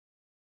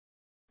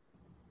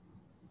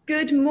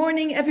Good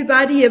morning,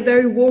 everybody. A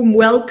very warm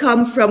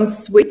welcome from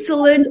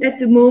Switzerland at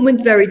the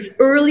moment, where it's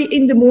early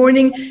in the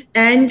morning.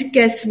 And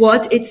guess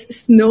what? It's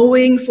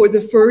snowing for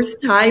the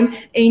first time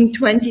in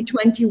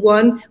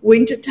 2021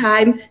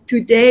 wintertime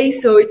today.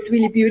 So it's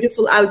really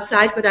beautiful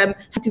outside, but I'm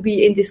happy to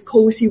be in this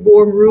cozy,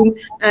 warm room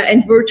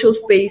and virtual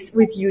space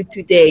with you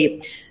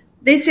today.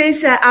 This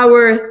is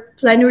our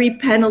plenary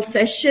panel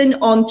session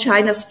on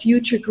China's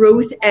future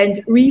growth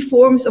and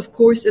reforms. Of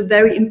course, a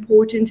very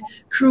important,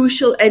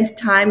 crucial and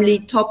timely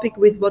topic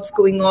with what's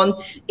going on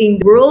in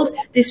the world.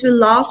 This will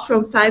last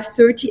from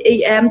 5:30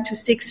 a.m. to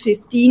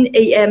 6:15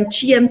 a.m.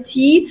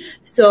 GMT.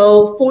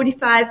 So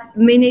 45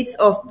 minutes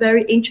of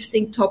very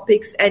interesting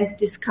topics and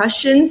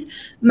discussions.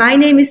 My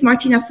name is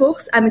Martina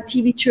Fuchs. I'm a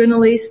TV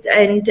journalist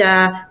and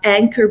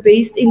anchor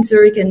based in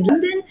Zurich and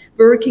London,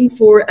 working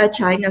for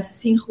China's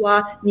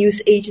Xinhua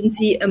news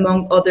agency,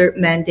 among other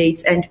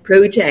mandates and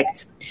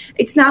projects.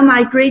 It's now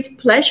my great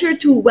pleasure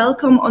to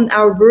welcome on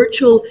our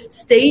virtual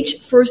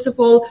stage, first of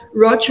all,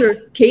 Roger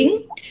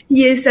King.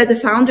 He is the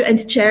founder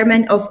and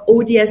chairman of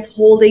ODS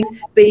Holdings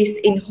based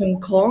in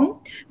Hong Kong.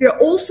 We are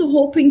also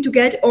hoping to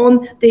get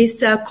on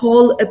this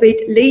call a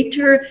bit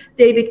later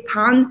David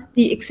Pan,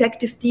 the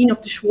executive dean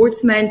of the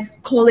Schwarzman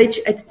College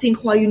at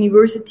Tsinghua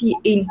University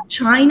in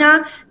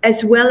China,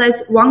 as well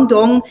as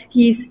Wang,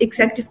 he's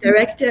executive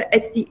director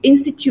at the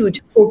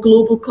Institute for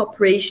Global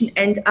Cooperation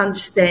and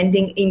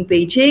Understanding in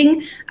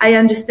Beijing. I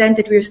understand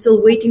that we're still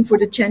waiting for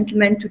the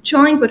gentlemen to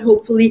join, but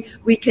hopefully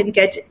we can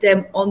get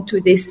them onto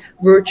this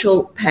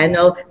virtual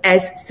panel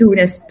as soon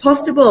as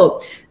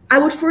possible. I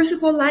would first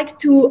of all like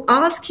to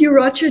ask you,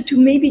 Roger, to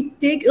maybe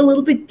dig a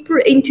little bit deeper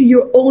into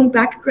your own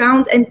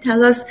background and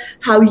tell us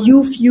how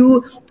you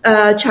view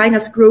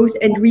China's growth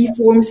and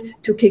reforms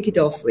to kick it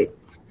off with.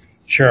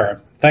 Sure.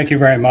 Thank you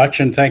very much.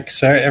 And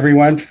thanks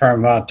everyone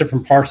from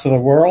different parts of the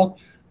world.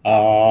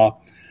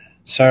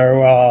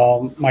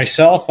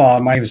 Myself,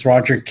 my name is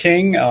Roger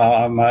King.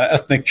 I'm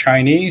ethnic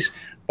Chinese,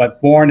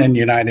 but born in the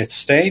United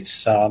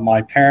States.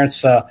 My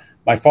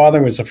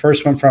father was the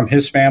first one from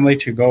his family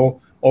to go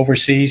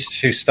overseas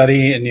to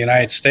study in the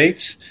United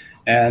States.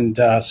 And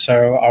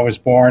so I was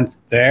born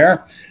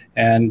there.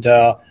 And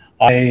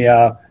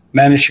I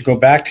managed to go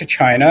back to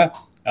China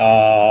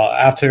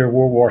after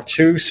World War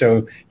II.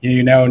 So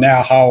you know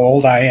now how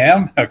old I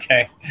am.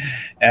 Okay.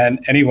 And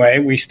anyway,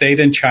 we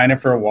stayed in China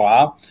for a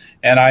while.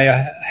 And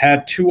I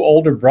had two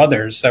older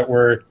brothers that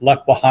were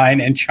left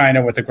behind in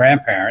China with the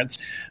grandparents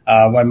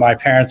when my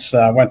parents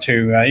went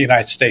to the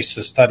United States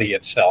to study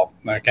itself.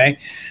 Okay,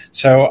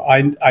 so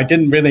I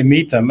didn't really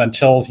meet them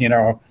until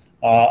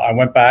I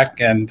went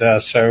back, and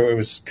so it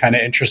was kind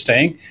of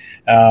interesting.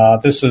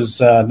 This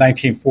was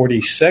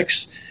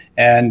 1946,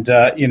 and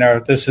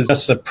this is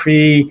just a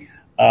period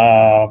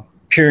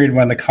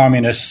when the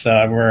communists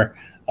were.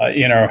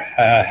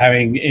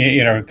 Having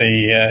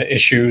the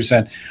issues,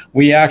 and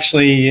we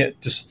actually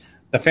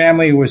the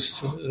family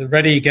was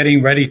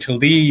getting ready to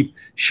leave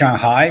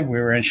Shanghai. We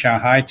were in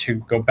Shanghai to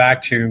go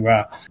back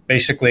to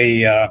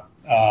basically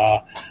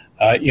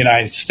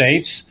United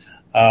States.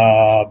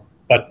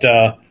 But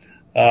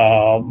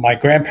my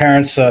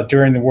grandparents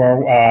during the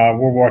World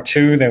War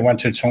II, they went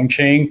to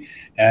Chongqing,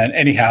 and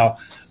anyhow,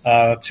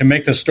 to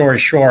make the story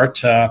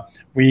short,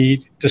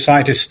 we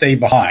decided to stay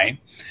behind.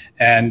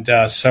 And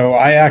so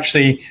I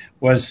actually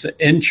was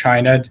in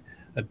China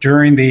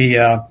during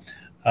the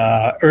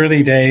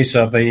early days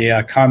of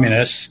the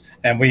communists,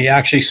 and we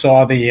actually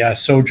saw the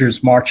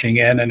soldiers marching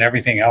in and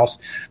everything else.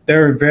 They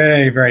were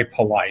very, very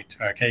polite,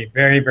 okay,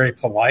 very, very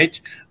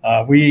polite.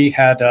 We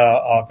had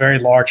a very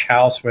large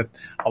house with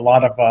a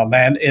lot of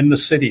land in the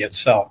city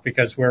itself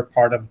because we're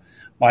part of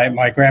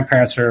my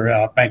grandparents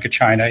are Bank of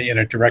China,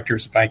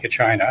 directors of Bank of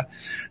China.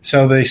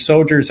 So the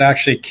soldiers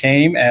actually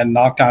came and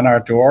knocked on our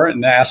door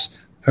and asked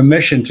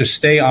permission to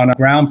stay on the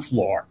ground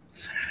floor.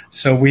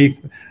 So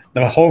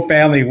the whole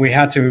family, we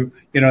had to,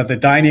 the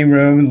dining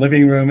room,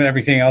 living room, and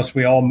everything else,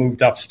 we all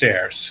moved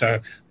upstairs. So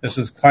this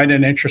is quite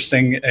an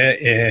interesting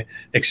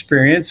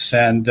experience.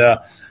 And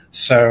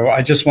so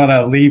I just want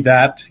to leave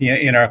that,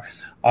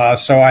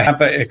 so I have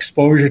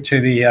exposure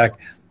to the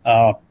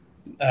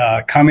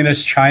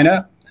communist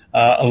China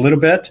a little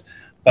bit.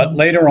 But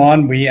later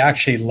on, we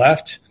actually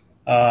left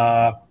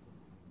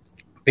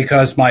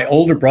because my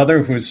older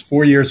brother, who's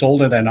 4 years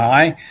older than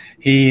I,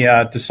 he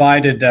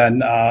decided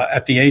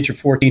at the age of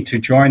 14 to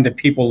join the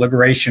People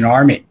Liberation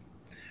Army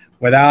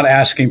without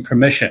asking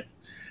permission.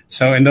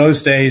 So in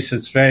those days,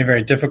 it's very,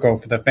 very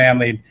difficult for the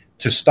family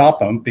to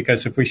stop him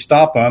because if we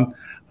stop him,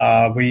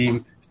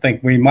 we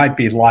think we might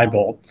be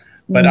liable.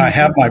 But I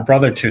have my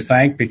brother to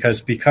thank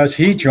because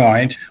he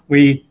joined,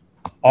 we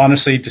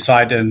honestly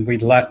decided and we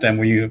left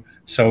and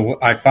so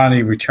I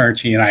finally returned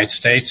to the United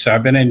States. So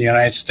I've been in the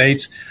United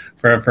States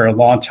for a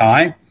long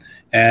time.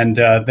 And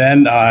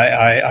then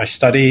I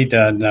studied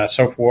and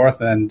so forth.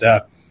 And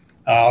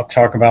I'll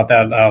talk about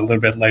that a little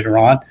bit later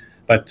on.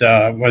 But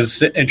it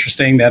was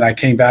interesting that I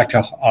came back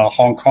to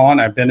Hong Kong.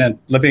 I've been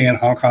living in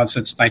Hong Kong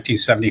since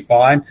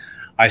 1975.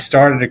 I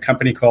started a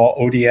company called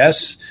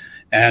ODS.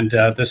 And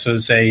this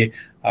was a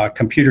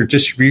computer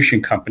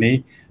distribution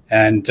company.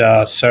 And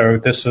so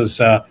this was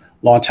a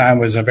long time,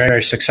 was a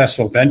very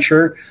successful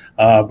venture.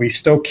 We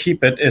still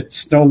keep it.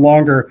 It's no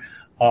longer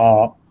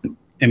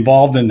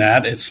involved in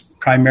that. It's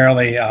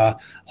primarily a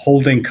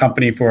holding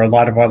company for a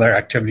lot of other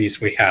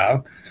activities we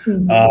have.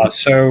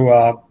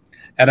 So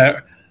at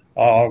a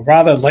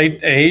rather late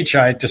age,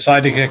 I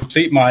decided to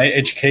complete my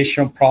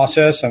educational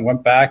process and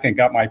went back and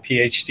got my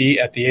PhD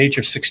at the age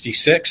of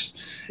 66.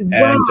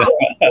 Wow.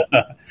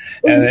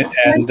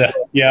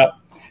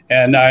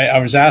 And I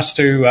was asked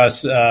to,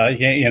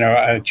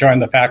 join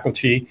the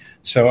faculty.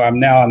 So I'm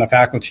now on the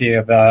faculty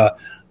of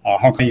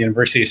Hong Kong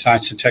University of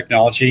Science and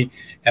Technology,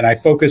 and I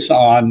focus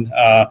on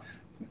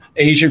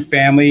Asian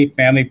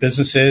family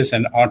businesses,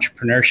 and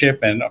entrepreneurship,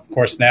 and of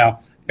course now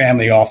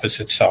family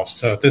office itself.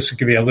 So this will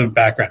give you a little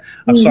background.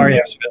 I'm sorry I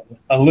was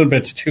a little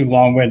bit too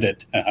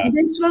long-winded.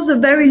 This was a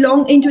very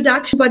long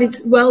introduction, but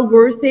it's well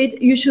worth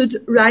it. You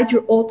should write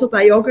your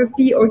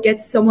autobiography or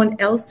get someone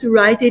else to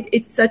write it.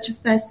 It's such a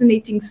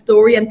fascinating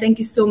story. And thank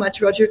you so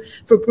much, Roger,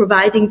 for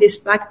providing this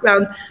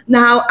background.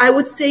 Now, I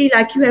would say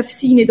you have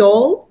seen it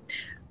all.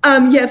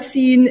 You have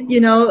seen,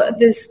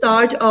 the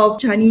start of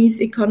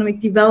Chinese economic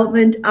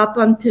development up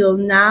until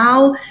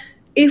now.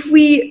 If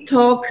we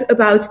talk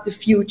about the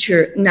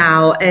future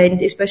now, and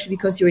especially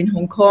because you're in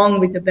Hong Kong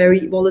with a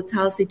very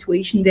volatile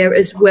situation there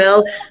as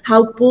well,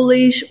 how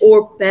bullish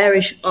or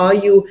bearish are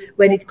you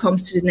when it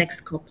comes to the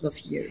next couple of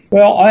years?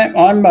 Well,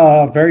 I'm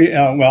very,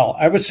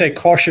 I would say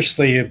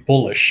cautiously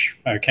bullish,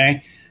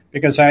 okay?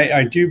 Because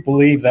I do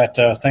believe that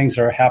things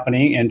are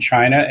happening in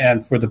China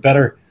and for the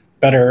better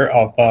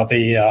of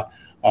the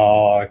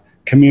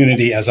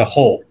community as a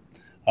whole.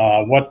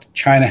 What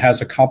China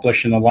has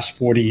accomplished in the last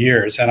 40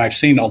 years, and I've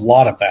seen a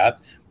lot of that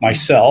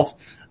myself,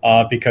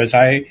 because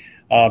I,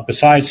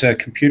 besides a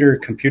computer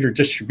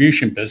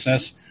distribution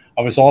business,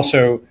 I was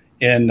also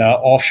in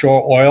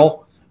offshore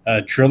oil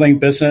drilling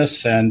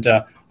business, and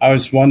I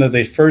was one of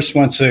the first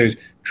ones to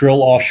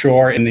drill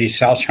offshore in the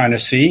South China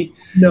Sea,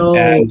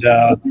 and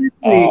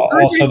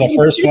also the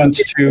first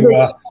ones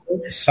to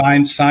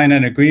sign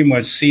an agreement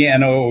with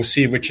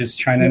CNOOC, which is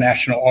China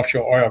National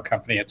Offshore Oil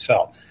Company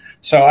itself.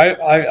 So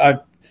I've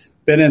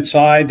been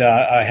inside.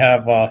 I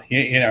have,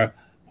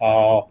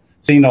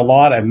 seen a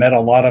lot. I've met a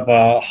lot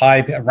of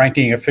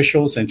high-ranking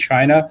officials in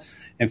China.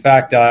 In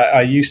fact,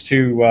 I used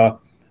to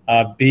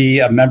be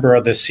a member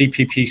of the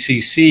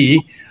CPPCC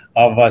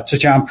of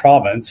Zhejiang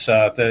province.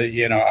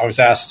 I was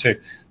asked to.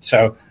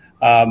 So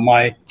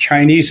my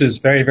Chinese is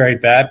very, very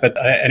bad, but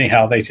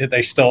anyhow,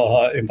 they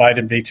still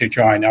invited me to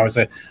join. I was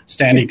a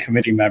standing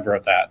committee member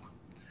of that.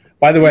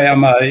 By the way,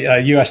 I'm a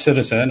U.S.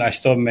 citizen. I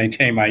still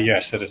maintain my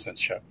U.S.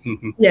 citizenship.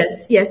 Mm-hmm.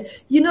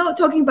 Yes.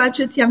 Talking about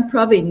Zhejiang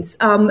province,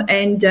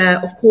 and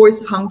of course,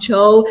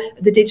 Hangzhou,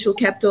 the digital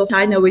capital of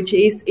China, which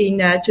is in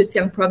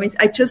Zhejiang province.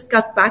 I just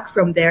got back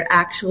from there,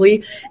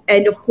 actually.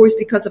 And of course,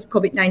 because of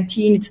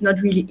COVID-19, it's not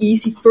really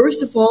easy,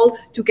 first of all,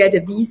 to get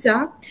a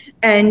visa.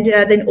 And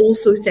then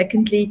also,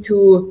 secondly,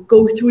 to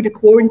go through the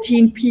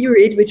quarantine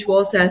period, which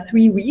was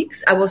 3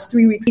 weeks. I was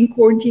 3 weeks in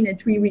quarantine and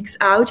 3 weeks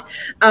out.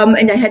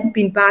 And I hadn't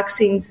been back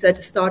since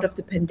the start of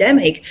the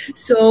pandemic.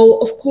 So,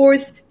 of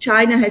course,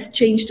 China has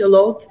changed a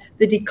lot.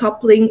 The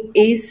decoupling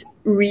is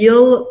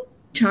real.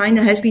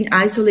 China has been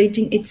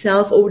isolating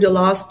itself over the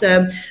last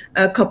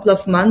couple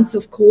of months,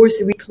 of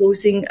course,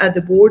 reclosing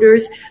the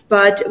borders.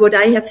 But what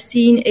I have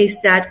seen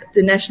is that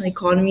the national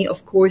economy,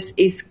 of course,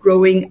 is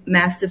growing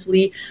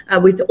massively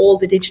with all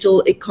the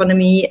digital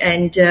economy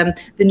and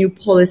the new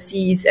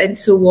policies and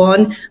so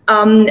on.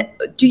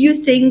 Do you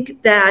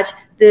think that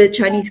the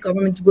Chinese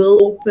government will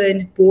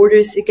open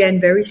borders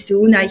again very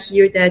soon? I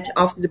hear that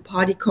after the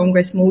Party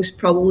Congress, most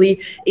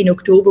probably in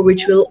October,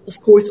 which will, of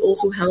course,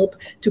 also help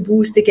to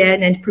boost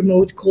again and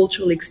promote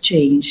cultural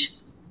exchange.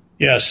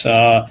 Yes.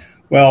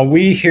 Well,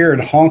 we here in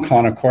Hong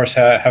Kong, of course,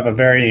 have a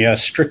very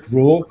strict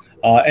rule.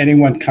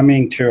 Anyone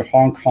coming to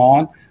Hong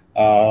Kong,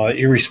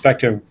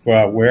 irrespective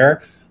of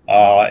where,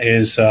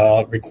 is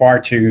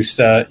required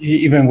to,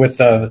 even with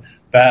the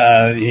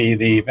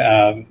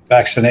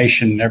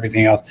vaccination and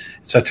everything else,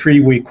 it's a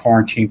 3-week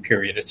quarantine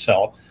period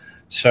itself.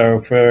 So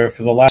for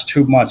the last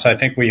 2 months, I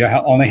think we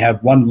only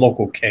had one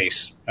local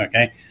case.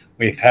 Okay,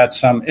 we've had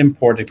some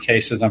imported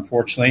cases,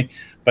 unfortunately,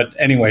 but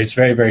anyway, it's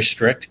very, very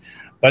strict.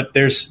 But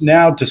there's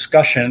now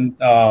discussion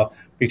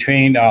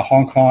between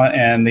Hong Kong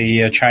and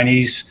the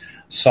Chinese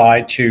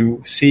side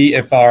to see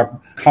if our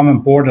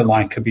common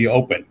borderline could be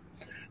open.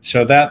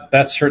 So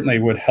that certainly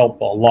would help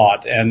a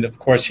lot. And of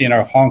course,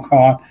 Hong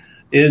Kong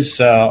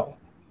is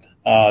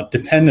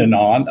dependent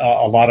on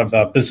a lot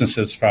of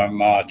businesses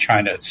from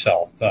China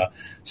itself.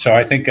 So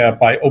I think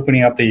by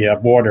opening up the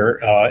border,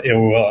 it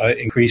will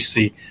increase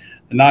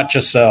not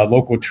just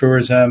local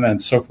tourism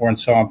and so forth and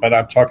so on, but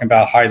I'm talking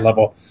about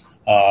high-level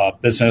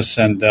business,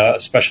 and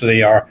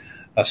especially our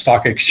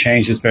stock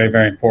exchange is very,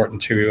 very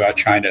important to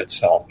China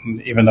itself,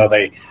 even though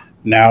they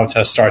now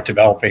start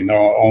developing their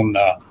own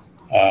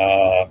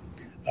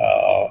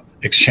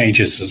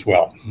exchanges as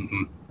well.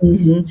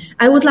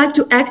 I would like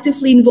to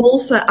actively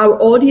involve our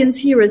audience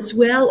here as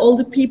well, all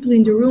the people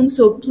in the room.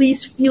 So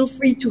please feel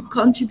free to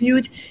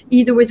contribute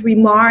either with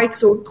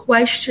remarks or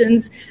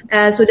questions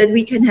so that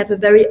we can have a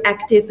very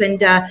active and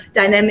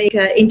dynamic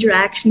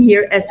interaction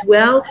here as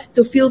well.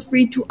 So feel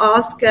free to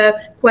ask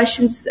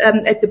questions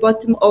at the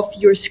bottom of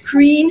your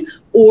screen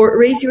or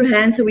raise your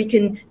hand so we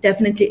can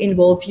definitely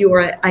involve you,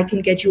 or I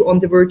can get you on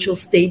the virtual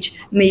stage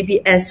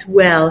maybe as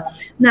well.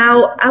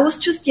 Now, I was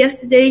just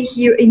yesterday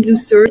here in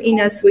Lucerne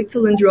in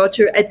Switzerland,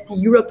 Roger, at the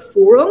Europe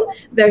Forum,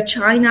 where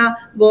China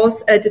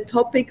was the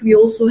topic. We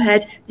also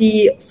had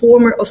the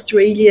former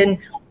Australian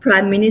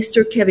Prime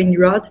Minister, Kevin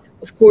Rudd,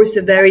 of course,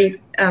 a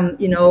very,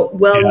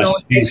 well-known...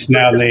 Yes, he's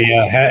now the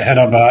head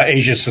of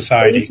Asia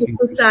Society. Asia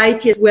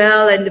Society as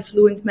well, and a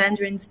fluent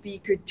Mandarin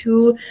speaker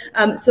too.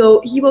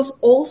 So he was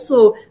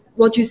also,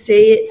 what you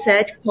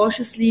said,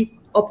 cautiously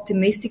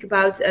optimistic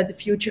about the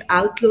future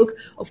outlook.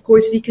 Of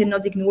course, we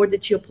cannot ignore the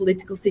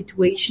geopolitical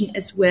situation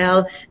as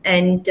well.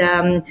 And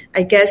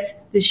I guess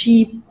the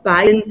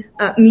Xi-Biden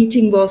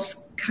meeting was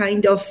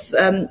kind of,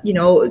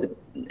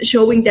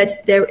 showing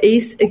that there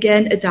is,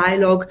 again, a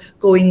dialogue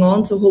going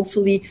on. So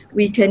hopefully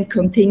we can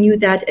continue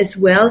that as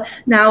well.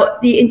 Now,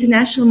 the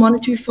International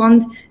Monetary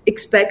Fund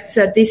expects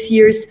this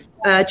year's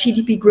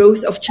GDP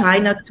growth of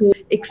China to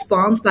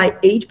expand by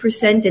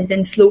 8% and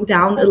then slow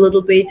down a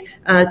little bit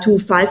to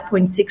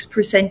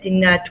 5.6%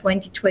 in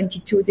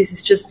 2022. This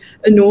is just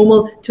a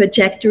normal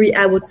trajectory,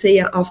 I would say,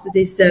 after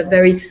this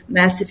very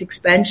massive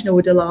expansion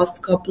over the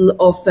last couple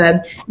of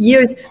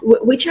years.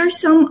 Which are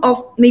some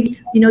of maybe,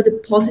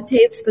 the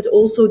positives, but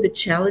also the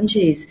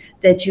challenges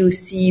that you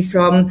see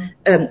from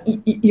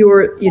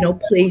your,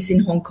 place in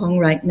Hong Kong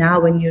right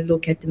now when you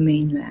look at the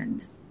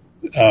mainland?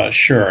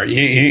 Sure.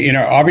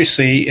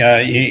 Obviously,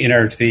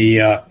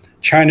 the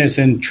China's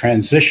in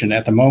transition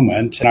at the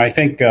moment, and I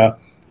think, the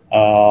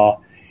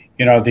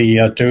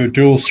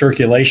dual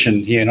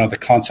circulation, the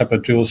concept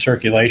of dual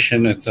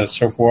circulation and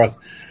so forth.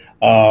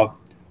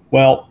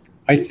 Well,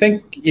 I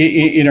think,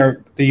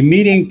 the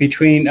meeting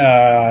between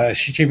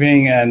Xi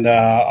Jinping and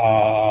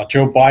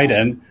Joe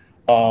Biden,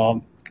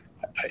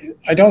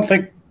 I don't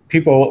think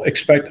people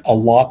expect a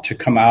lot to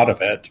come out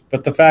of it,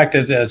 but the fact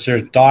that as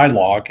there's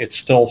dialogue, it's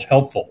still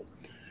helpful.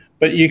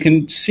 But you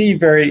can see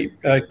very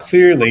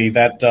clearly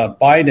that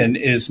Biden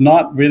is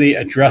not really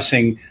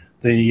addressing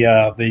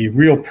the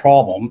real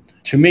problem.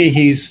 To me,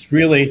 he's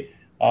really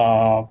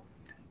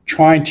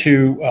trying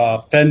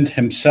to fend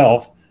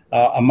himself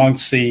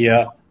amongst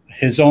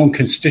his own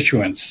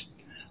constituents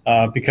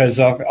because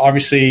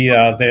obviously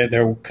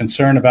they're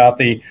concerned about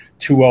the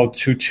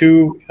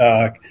 2022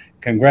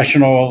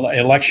 congressional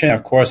election,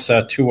 of course,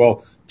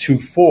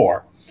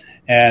 2024.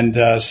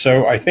 And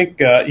so I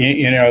think,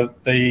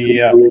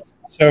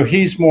 so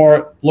he's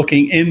more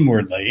looking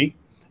inwardly,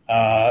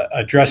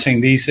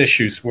 addressing these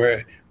issues,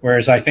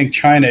 whereas I think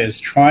China is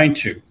trying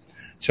to.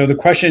 So the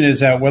question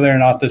is whether or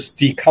not this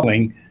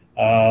decoupling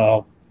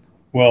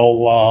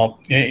will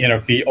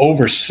be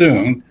over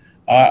soon.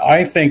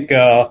 I think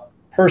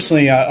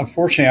personally,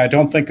 unfortunately, I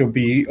don't think it'll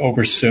be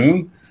over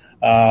soon.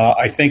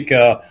 I think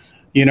now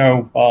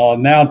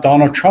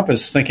Donald Trump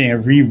is thinking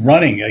of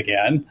rerunning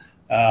again.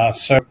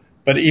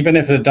 But even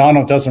if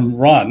Donald doesn't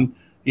run,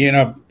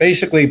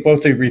 basically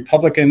both the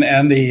Republican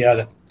and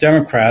the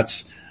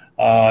Democrats,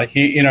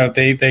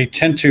 they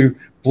tend to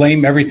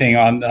blame everything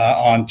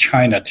on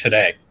China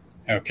today.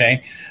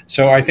 Okay,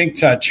 so I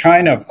think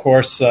China, of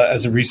course,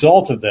 as a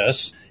result of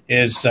this,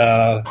 is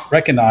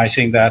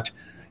recognizing that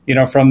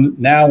from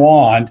now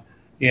on,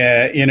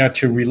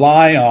 to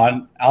rely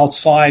on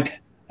outside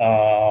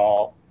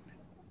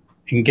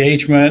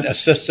engagement,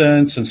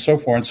 assistance, and so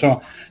forth and so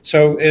on.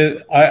 So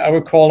I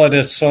would call it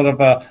as sort of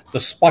the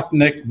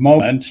Sputnik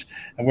moment,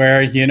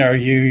 where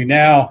you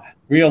now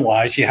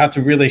realize you have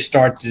to really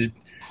start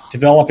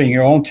developing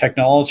your own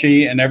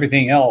technology and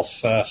everything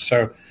else.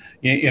 So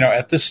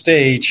at this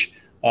stage,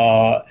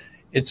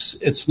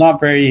 it's not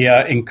very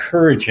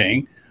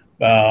encouraging.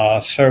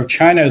 So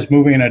China is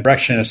moving in a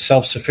direction of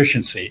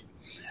self-sufficiency,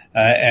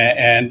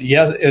 and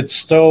yet it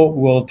still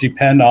will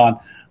depend on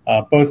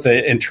both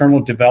the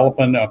internal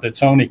development of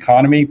its own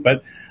economy,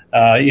 but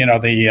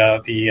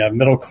the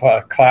middle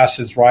class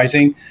is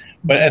rising,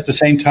 but at the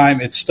same time,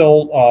 it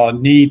still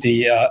need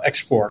the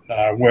export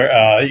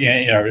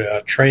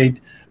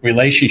trade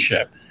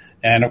relationship,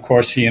 and of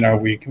course,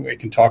 we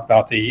can talk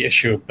about the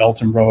issue of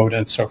Belt and Road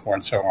and so forth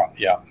and so on.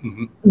 Yeah.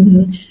 Mm-hmm.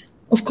 Mm-hmm.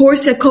 Of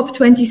course,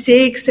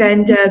 COP26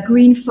 and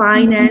green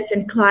finance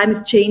and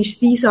climate change,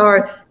 these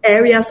are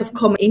areas of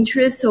common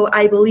interest. So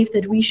I believe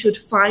that we should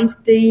find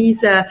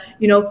these,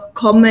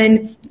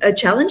 common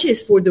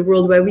challenges for the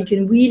world where we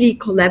can really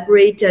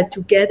collaborate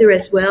together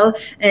as well.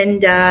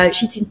 And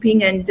Xi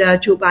Jinping and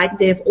Joe Biden,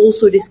 they have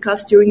also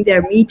discussed during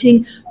their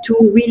meeting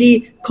to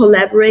really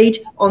collaborate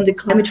on the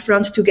climate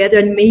front together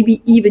and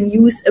maybe even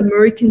use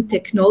American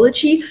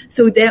technology.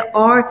 So there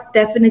are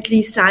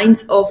definitely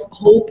signs of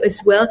hope as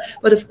well.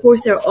 But of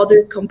course, there are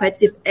other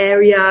competitive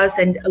areas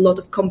and a lot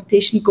of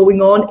competition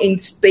going on in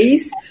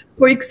space,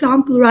 for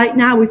example, right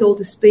now with all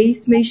the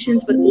space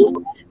missions, but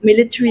also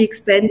military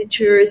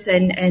expenditures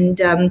and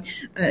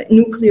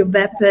nuclear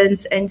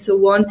weapons and so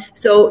on.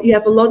 So you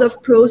have a lot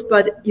of pros,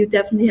 but you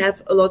definitely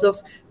have a lot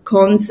of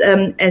cons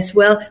as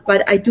well.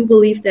 But I do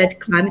believe that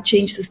climate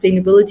change,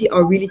 sustainability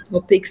are really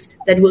topics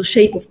that will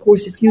shape, of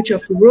course, the future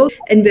of the world,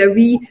 and where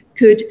we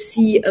could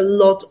see a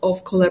lot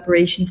of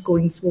collaborations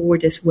going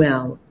forward as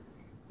well.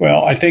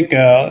 Well, I think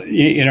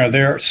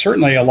there are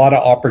certainly a lot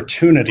of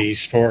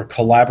opportunities for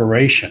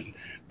collaboration.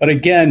 But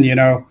again,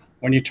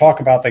 when you talk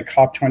about the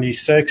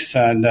COP26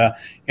 and,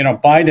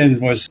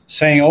 Biden was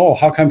saying, oh,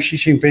 how come Xi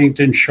Jinping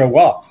didn't show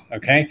up?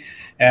 Okay.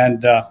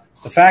 And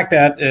the fact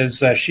that is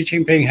Xi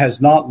Jinping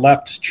has not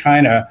left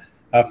China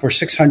for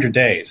 600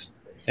 days.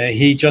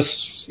 He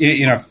just,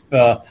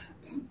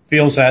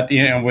 feels that,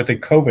 with the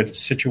COVID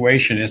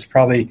situation, it's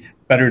probably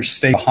better to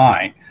stay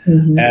behind.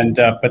 Mm-hmm. And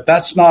but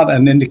that's not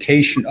an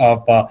indication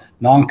of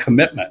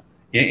non-commitment.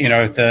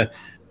 The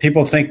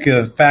people think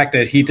the fact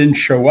that he didn't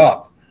show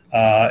up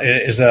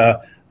is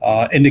a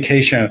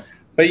indication.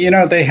 But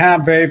they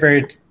have very,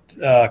 very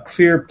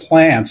clear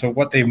plans of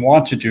what they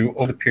want to do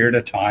over the period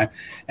of time.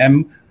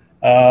 And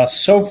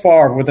so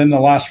far, within the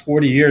last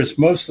 40 years,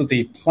 most of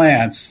the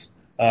plans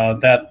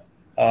that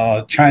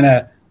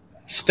China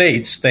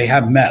states they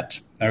have met.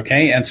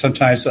 Okay, and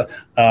sometimes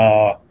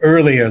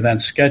earlier than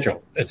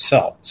scheduled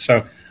itself.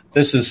 So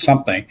this is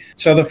something.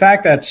 So the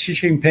fact that Xi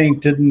Jinping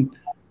didn't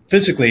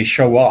physically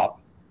show up,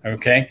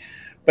 okay,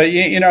 but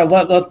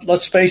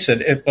let's face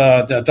it. If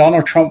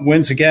Donald Trump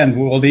wins again,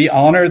 will he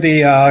honor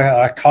the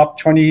COP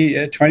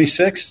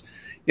 26?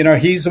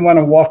 He's the one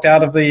who walked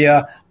out of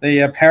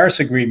the Paris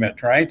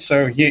Agreement, right?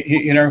 So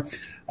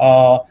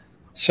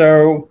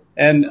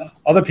and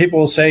other people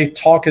will say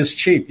talk is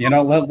cheap.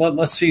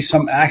 Let's see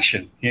some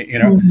action.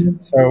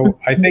 Mm-hmm. So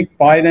I think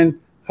Biden,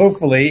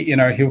 hopefully,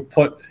 he'll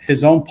put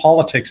his own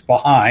politics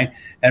behind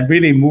and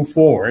really move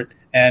forward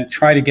and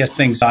try to get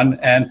things done.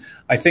 And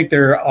I think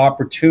there are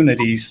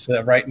opportunities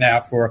right now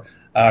for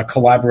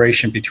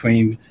collaboration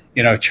between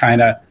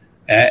China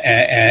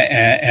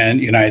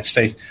and United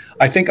States.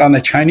 I think on the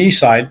Chinese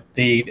side,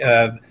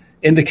 the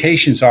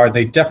indications are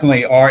they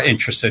definitely are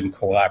interested in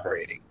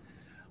collaborating.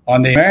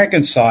 On the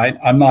American side,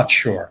 I'm not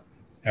sure.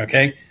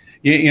 Okay,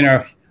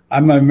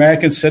 I'm an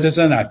American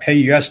citizen. I pay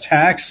U.S.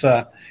 tax.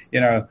 Oh,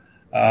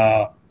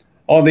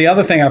 the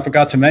other thing I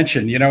forgot to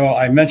mention.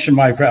 I mentioned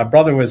my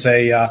brother was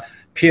a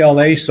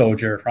PLA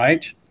soldier,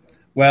 right?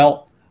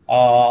 Well,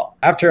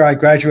 after I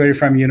graduated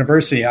from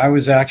university, I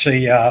was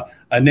actually a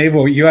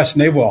U.S.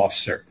 naval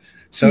officer.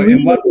 So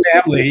in one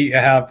family, you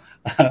have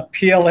a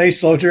PLA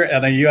soldier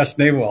and a U.S.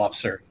 naval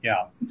officer.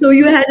 Yeah. So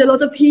you had a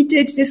lot of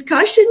heated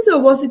discussions,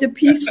 or was it a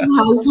peaceful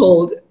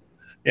household?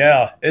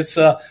 Yeah, it's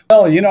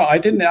I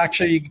didn't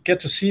actually get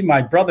to see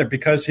my brother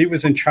because he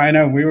was in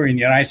China and we were in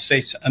the United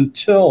States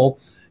until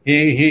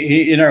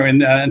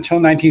until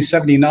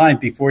 1979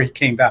 before he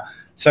came back.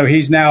 So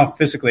he's now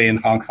physically in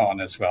Hong Kong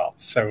as well.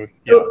 So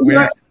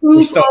we're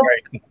still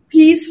very close.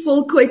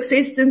 Peaceful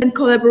coexistence and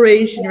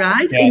collaboration,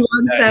 right? Yes, in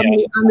one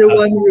family, under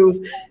one roof.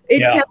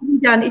 It can be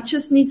done. It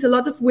just needs a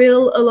lot of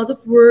will, a lot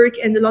of work,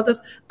 and a lot of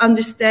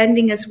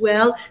understanding as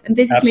well. And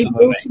this is maybe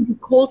also the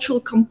cultural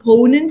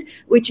component,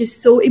 which is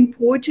so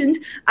important.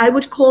 I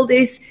would call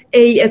this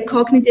a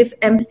cognitive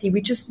empathy.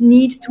 We just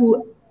need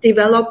to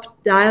develop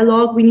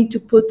dialogue. We need to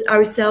put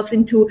ourselves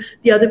into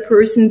the other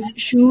person's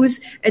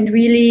shoes and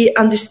really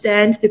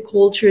understand the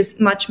cultures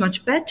much,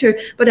 much better.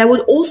 But I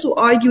would also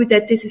argue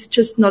that this is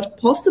just not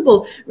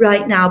possible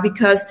right now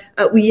because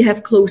we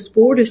have closed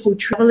borders. So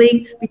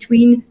traveling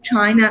between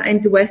China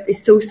and the West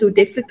is so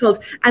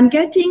difficult. I'm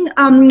getting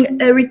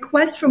a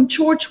request from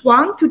George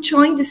Wang to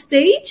join the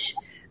stage.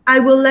 I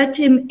will let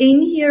him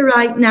in here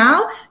right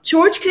now.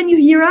 George, can you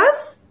hear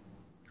us?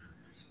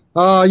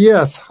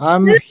 Yes,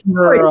 I'm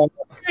here.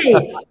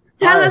 Hey,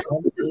 tell us,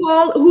 first of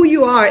all, who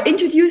you are.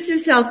 Introduce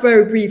yourself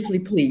very briefly,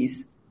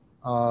 please.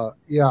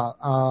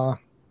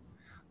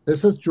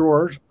 This is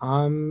George.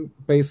 I'm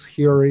based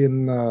here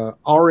in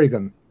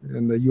Oregon,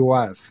 in the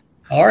U.S.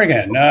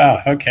 Oregon,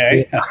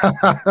 okay.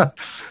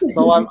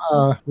 So I'm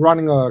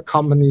running a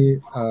company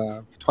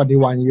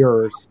 21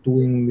 years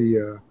doing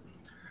the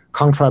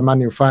contract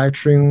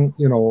manufacturing,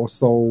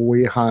 so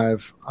we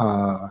have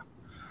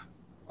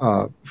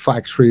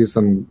factories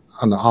and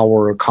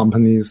our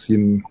companies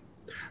in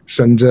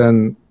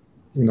Shenzhen,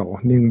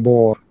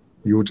 Ningbo,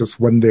 you just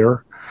went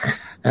there,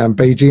 and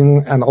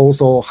Beijing, and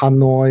also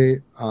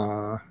Hanoi,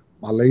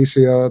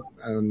 Malaysia,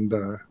 and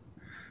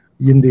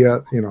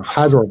India,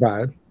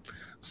 Hyderabad.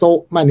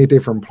 So many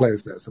different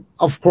places.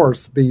 Of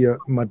course, the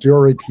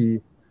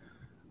majority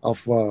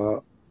of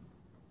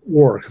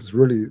work is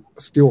really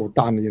still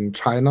done in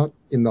China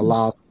in the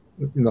last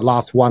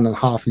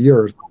 1.5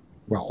 years,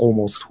 well,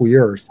 almost 2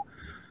 years.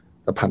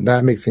 The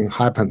pandemic thing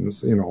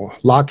happens,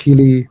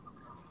 luckily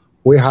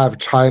we have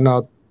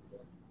China,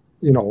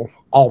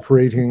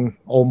 operating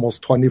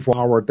almost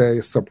 24-hour a day,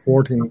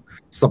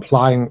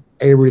 supplying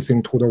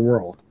everything to the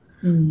world.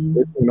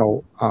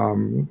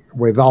 Mm-hmm.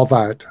 Without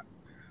that,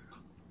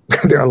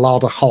 there are a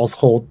lot of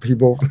household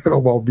people that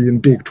will be in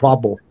big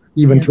trouble,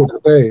 even till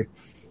today,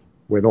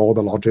 with all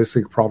the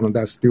logistic problem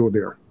that's still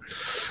there.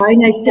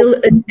 China is still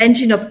an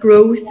engine of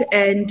growth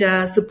and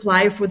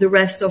supply for the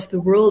rest of the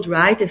world,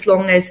 right? As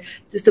long as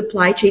the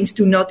supply chains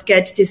do not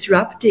get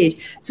disrupted.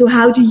 So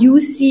how do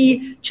you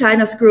see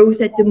China's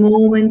growth at the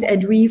moment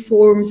and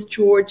reforms,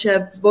 George?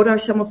 What are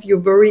some of your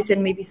worries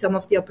and maybe some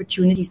of the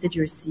opportunities that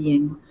you're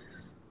seeing?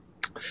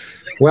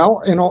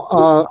 Well,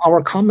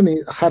 our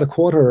company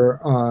headquarters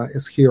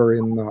is here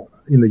in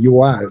the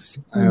U.S.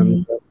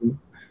 And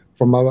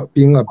from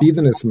being a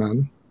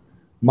businessman,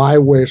 my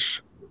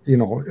wish,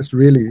 is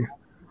really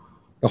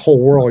the whole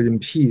world in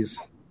peace,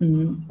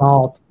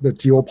 not the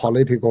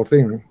geopolitical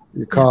thing.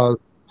 Because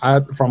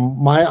from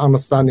my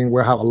understanding,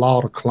 we have a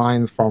lot of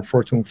clients from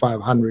Fortune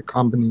 500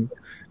 company,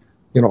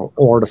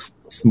 or the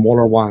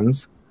smaller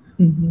ones.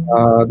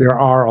 There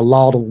are a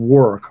lot of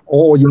work,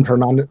 all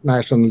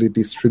internationally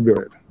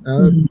distributed.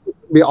 To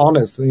be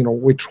honest,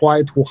 we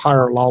try to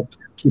hire a lot of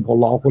people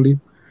locally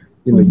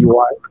in the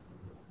U.S.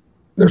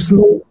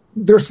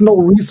 There's no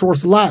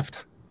resource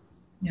left,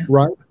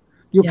 right?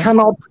 You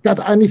cannot get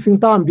anything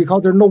done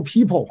because there are no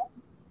people.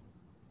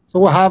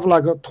 So we have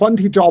like a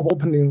 20 job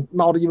opening,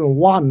 not even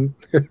one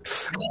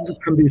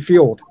can be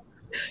filled.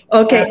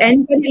 Okay,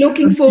 anybody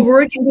looking for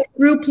work in this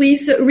group,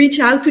 please reach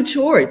out to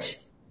George.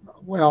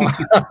 Well,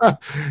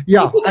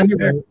 yeah.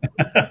 Anyway,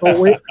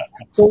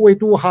 so we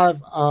do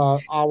have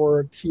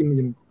our team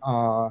in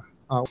our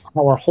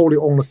wholly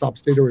owned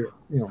subsidiary,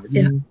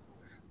 in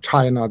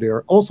China.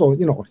 There also,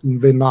 in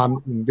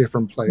Vietnam, in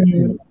different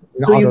places.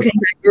 So you can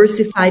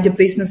diversify the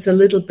business a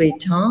little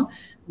bit, huh?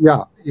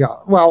 Yeah.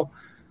 Well,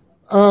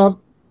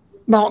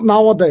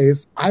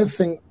 nowadays, I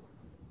think,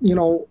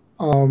 even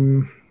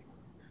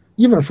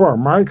for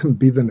American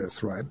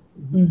business, right,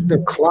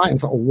 the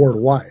clients are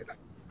worldwide.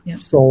 Yeah.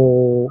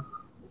 So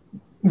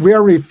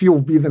very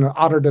few business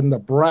other than the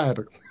bread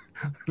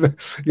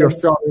you're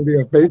selling in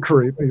the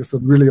bakery is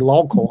really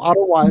local.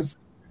 Otherwise,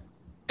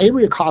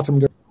 every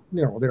customer,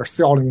 they're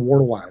selling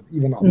worldwide.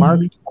 Even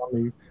American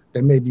company,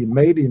 they may be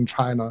made in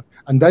China.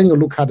 And then you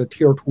look at the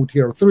tier 2,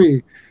 tier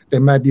 3, they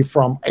might be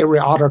from every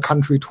other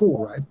country too,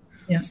 right?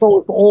 Yeah. So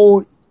it's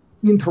all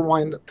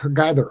intertwined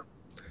together.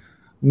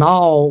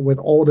 Now, with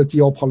all the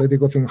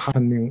geopolitical thing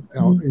happening,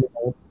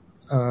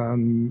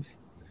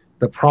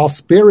 the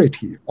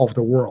prosperity of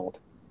the world,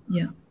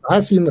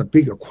 that's in a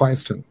bigger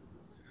question.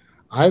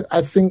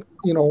 I think,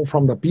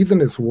 from the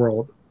business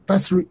world,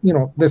 that's,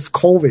 this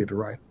COVID,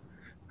 right?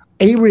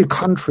 Every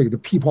country, the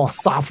people are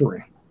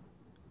suffering.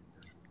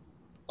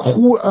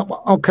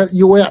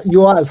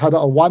 U.S. had the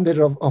advantage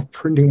of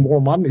printing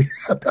more money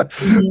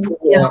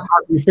to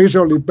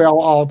artificially bail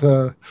out.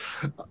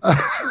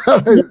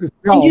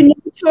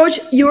 George,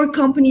 your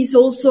company is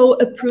also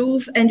a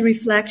proof and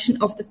reflection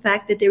of the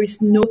fact that there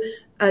is no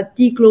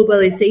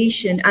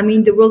deglobalization. I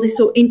mean, the world is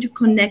so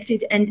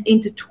interconnected and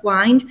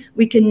intertwined.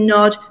 We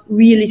cannot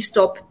really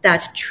stop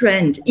that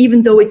trend,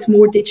 even though it's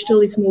more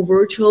digital, it's more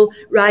virtual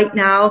right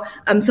now.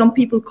 Some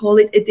people call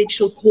it a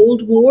digital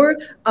Cold War.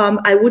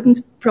 I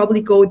wouldn't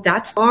probably go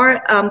that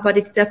far, but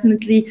it's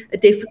definitely a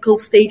difficult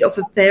state of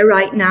affair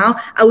right now.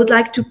 I would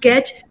like to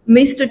get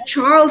Mr.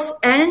 Charles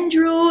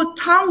Andrew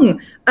Tang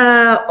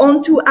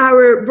onto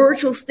our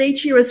virtual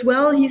stage here as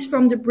well. He's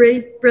from the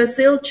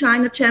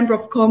Brazil-China Chamber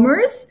of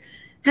Commerce.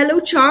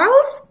 Hello,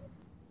 Charles.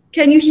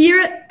 Can you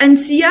hear and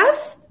see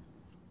us?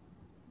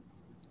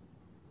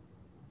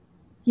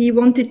 He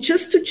wanted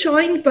just to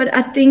join, but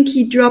I think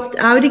he dropped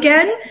out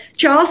again.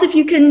 Charles, if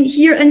you can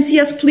hear and see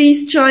us,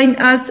 please join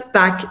us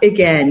back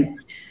again.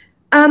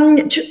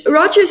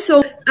 Roger,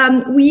 so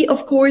we,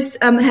 of course,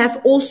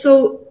 have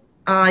also,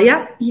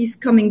 he's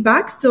coming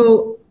back.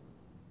 So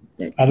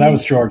that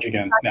was George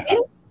again. Yeah.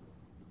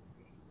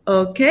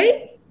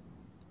 Okay.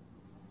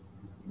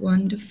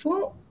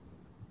 Wonderful.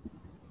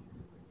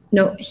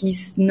 No,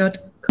 he's not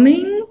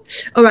coming.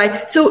 All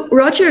right. So,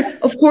 Roger,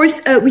 of course,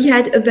 we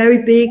had a very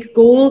big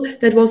goal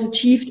that was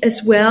achieved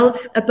as well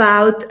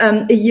about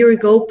a year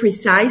ago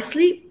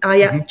precisely.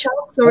 Charles,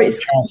 sorry.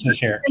 Charles is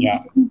here.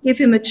 Yeah. Give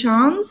him a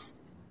chance.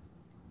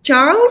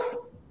 Charles?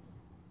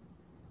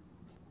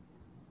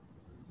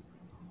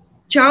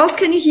 Charles,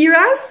 can you hear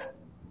us?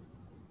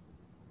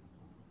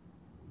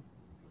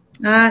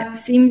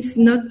 Seems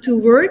not to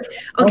work.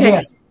 Okay. Oh,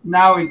 yes.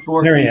 Now it's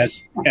working. There he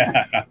is.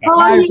 Yeah.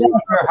 Hi,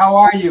 Jennifer. How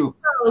are you?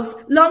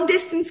 Long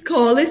distance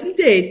call, isn't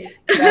it?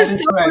 That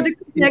is for the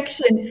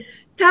connection.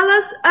 Tell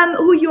us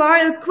who you are,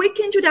 a quick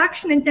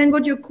introduction, and then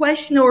what your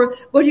question or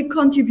what your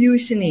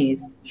contribution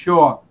is.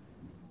 Sure.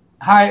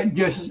 Hi,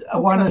 I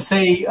want to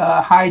say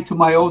hi to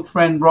my old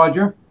friend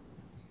Roger.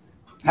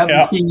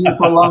 Haven't seen you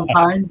for a long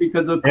time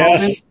because of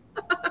COVID.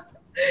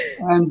 Yes.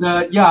 And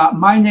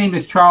my name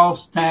is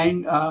Charles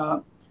Tang.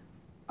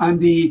 I'm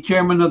the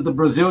chairman of the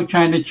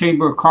Brazil-China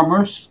Chamber of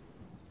Commerce,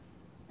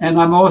 and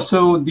I'm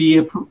also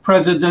the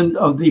president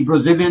of the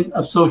Brazilian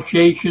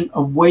Association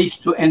of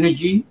Waste to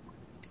Energy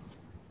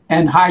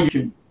and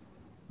Hydrogen.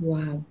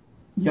 Wow.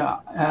 Yeah,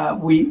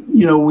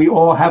 we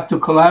all have to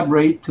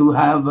collaborate to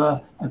have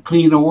a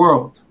cleaner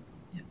world.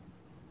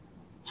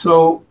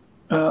 So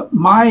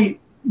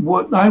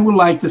what I would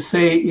like to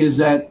say is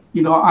that,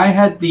 I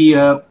had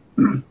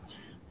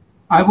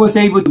I was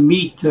able to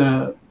meet,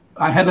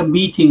 I had a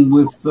meeting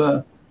with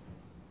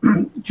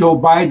Joe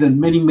Biden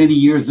many, many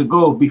years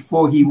ago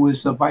before he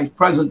was a vice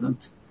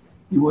president.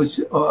 He was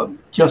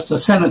just a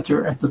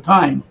senator at the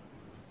time.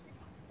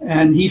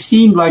 And he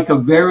seemed like a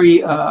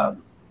very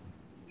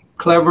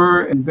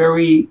clever and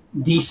very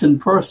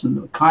decent person,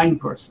 a kind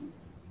person.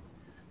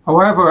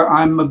 However,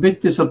 I'm a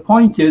bit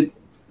disappointed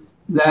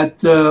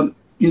that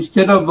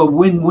instead of a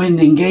win-win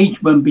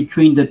engagement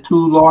between the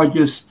two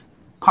largest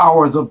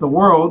powers of the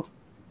world,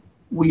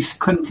 we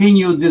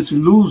continue this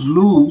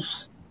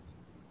lose-lose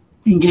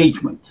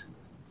engagement.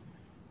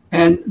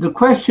 And the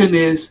question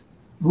is,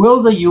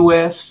 will the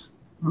U.S.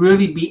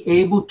 really be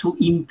able to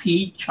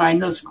impede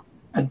China's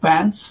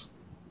advance?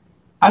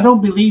 I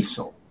don't believe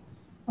so.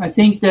 I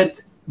think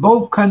that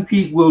both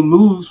countries will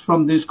lose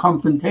from this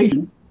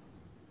confrontation.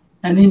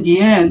 And in the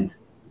end,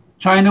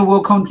 China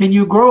will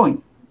continue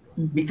growing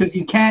because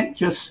you can't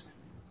just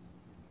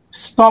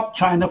stop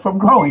China from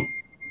growing,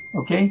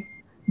 okay?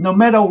 No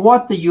matter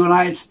what the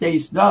United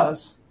States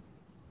does,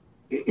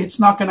 it's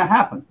not going to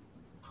happen.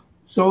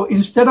 So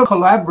instead of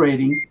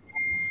collaborating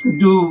to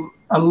do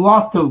a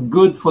lot of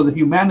good for the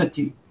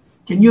humanity,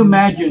 can you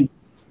imagine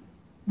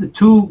the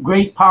two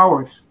great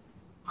powers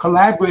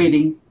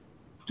collaborating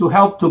to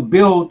help to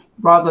build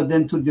rather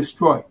than to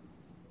destroy?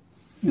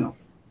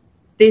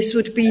 This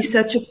would be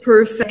such a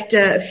perfect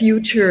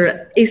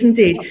future, isn't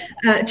it?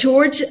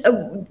 George,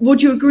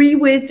 would you agree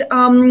with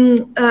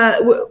Roger?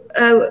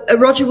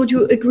 Would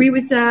you agree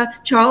with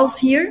Charles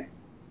here?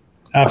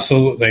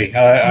 Absolutely.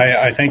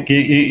 I think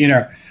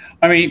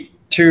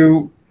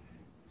to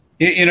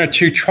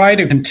try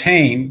to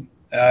contain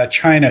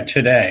China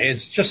today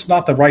is just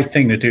not the right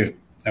thing to do.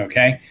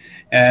 Okay,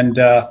 and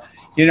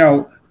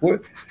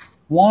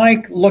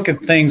why look at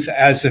things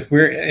as if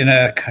we're in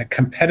a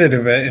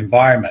competitive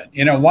environment?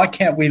 Why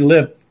can't we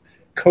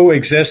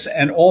coexist,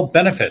 and all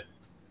benefit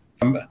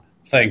from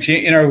things?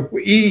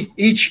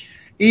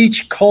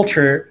 Each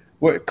culture,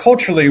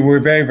 culturally, we're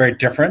very, very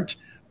different,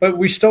 but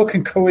we still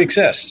can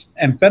coexist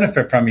and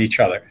benefit from each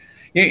other.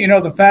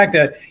 The fact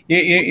that,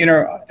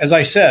 as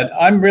I said,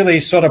 I'm really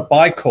sort of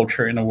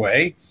biculture in a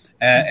way,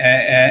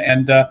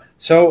 and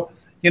so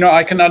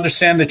I can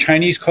understand the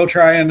Chinese culture.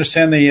 I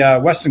understand the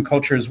Western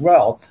culture as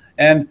well.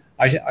 And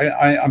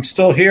I'm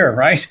still here,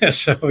 right?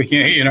 So,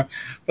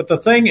 but the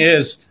thing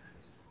is,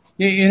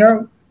 we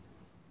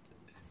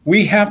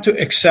have to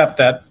accept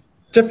that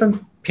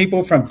different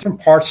people from different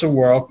parts of the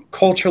world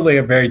culturally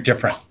are very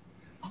different.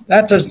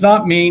 That does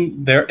not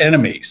mean they're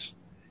enemies.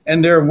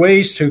 And there are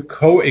ways to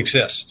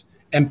coexist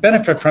and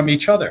benefit from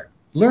each other,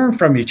 learn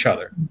from each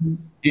other.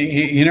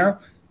 Mm-hmm.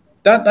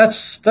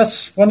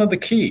 That's one of the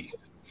key.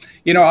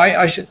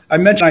 I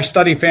mentioned I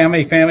study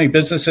family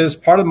businesses.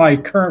 Part of my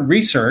current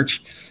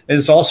research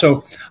is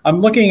also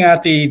I'm looking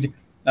at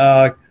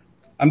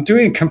I'm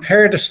doing a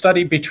comparative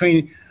study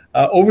between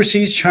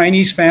overseas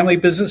Chinese family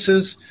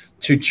businesses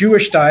to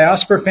Jewish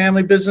diaspora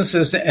family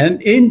businesses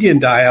and Indian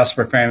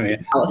diaspora family.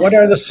 What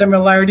are the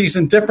similarities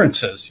and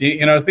differences?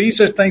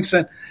 These are things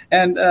that,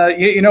 and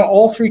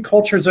all three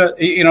cultures are,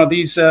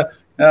 these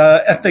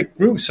ethnic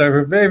groups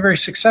are very, very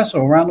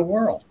successful around the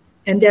world.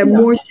 And there are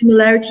more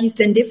similarities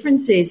than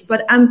differences.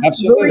 But I'm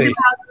worried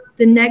about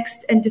the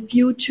next and the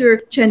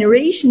future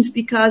generations,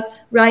 because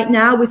right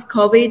now with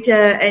COVID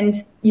and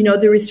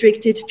the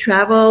restricted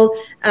travel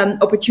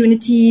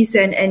opportunities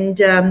and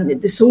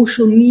the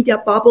social media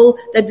bubble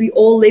that we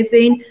all live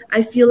in,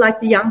 I feel like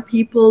the young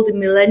people, the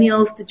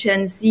millennials, the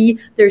Gen Z,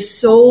 they're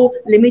so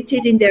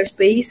limited in their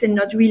space and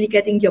not really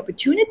getting the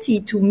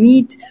opportunity to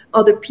meet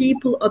other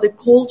people, other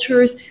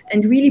cultures,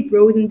 and really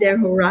broaden their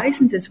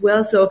horizons as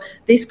well. So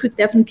this could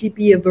definitely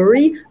be a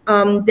worry.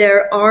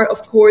 There are,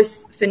 of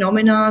course,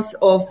 phenomena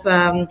of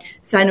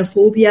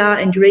xenophobia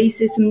and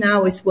racism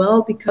now as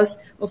well because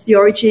of the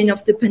origin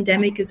of the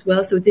pandemic as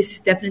well. So this is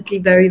definitely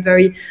very,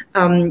 very,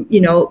 a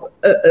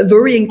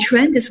worrying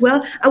trend as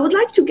well. I would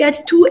like to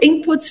get two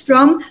inputs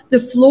from the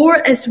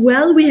floor as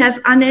well. We have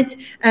Annette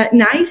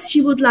Nice.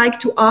 She would like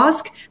to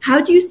ask,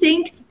 how do you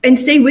think, and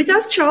stay with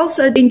us, Charles,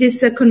 in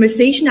this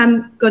conversation.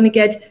 I'm going to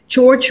get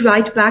George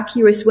right back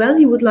here as well.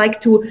 He would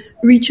like to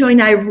rejoin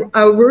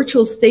our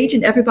virtual stage,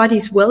 and everybody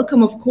is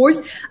welcome, of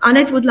course.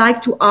 Annette would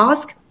like to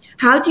ask,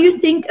 how do you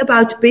think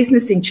about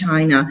business in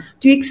China?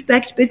 Do you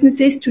expect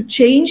businesses to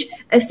change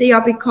as they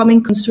are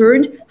becoming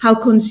concerned how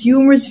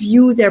consumers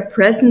view their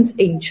presence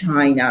in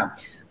China?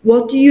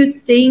 What do you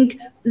think,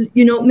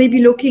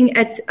 maybe looking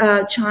at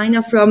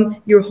China from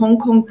your Hong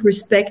Kong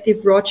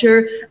perspective,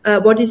 Roger,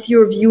 what is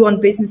your view on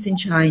business in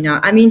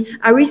China? I mean,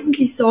 I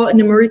recently saw an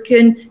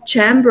American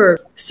chamber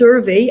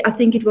survey, I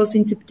think it was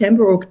in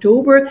September or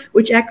October,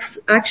 which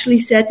actually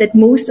said that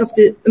most of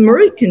the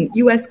American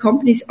US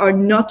companies are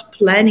not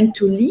planning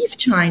to leave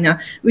China,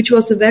 which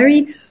was a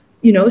very,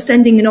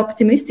 sending an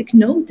optimistic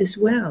note as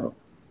well.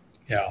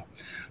 Yeah.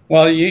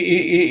 Well,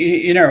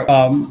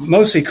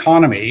 most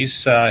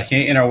economies,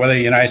 whether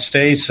the United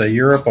States,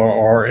 Europe,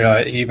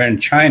 or even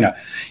China,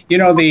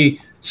 the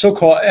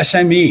so-called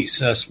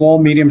SMEs,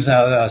 small, medium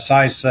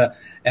size,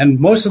 and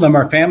most of them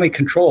are family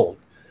controlled,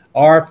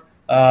 are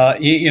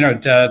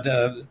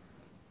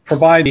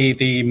provide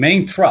the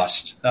main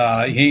thrust.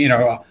 Probably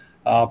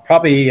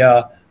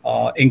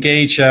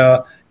engage,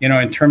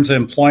 in terms of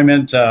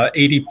employment,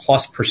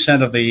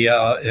 80+% of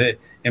the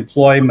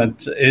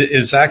employment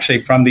is actually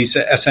from these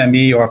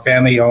SME or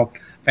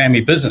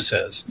family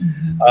businesses.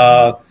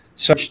 Mm-hmm.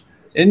 So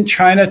in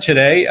China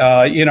today,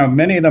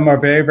 many of them are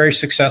very, very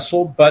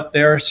successful, but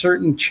there are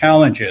certain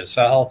challenges.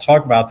 I'll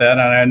talk about that,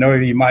 and I know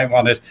you might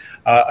want to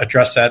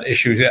address that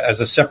issue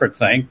as a separate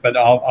thing, but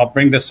I'll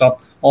bring this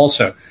up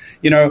also.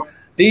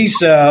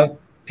 These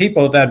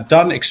people that have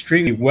done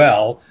extremely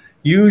well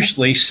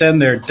usually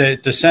send their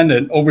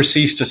descendant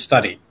overseas to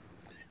study.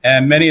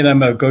 And many of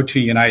them go to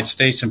the United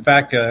States. In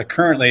fact,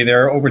 currently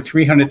there are over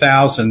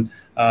 300,000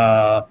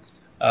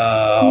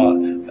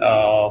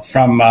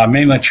 from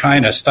mainland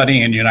China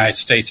studying in the United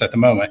States at the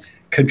moment,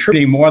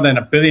 contributing more than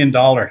 $1 billion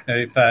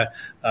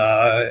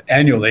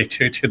annually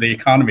to the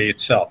economy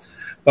itself.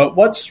 But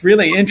what's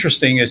really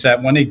interesting is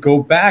that when they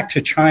go back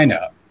to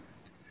China,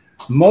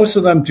 most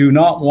of them do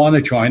not want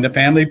to join the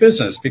family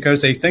business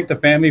because they think the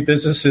family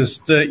business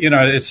is,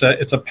 it's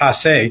a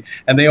passé,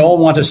 and they all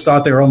want to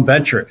start their own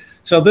venture.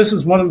 So this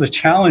is one of the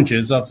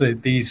challenges of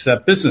these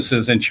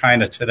businesses in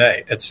China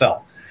today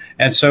itself.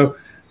 And so,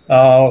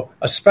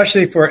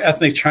 especially for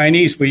ethnic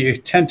Chinese, we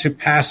tend to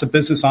pass the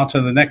business on to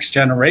the next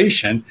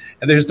generation,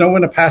 and there's no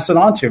one to pass it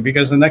on to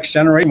because the next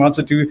generation wants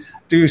to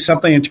do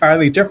something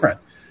entirely different.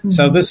 Mm-hmm.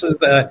 So this is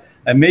a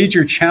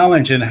major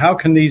challenge in how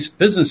can these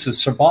businesses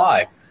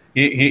survive.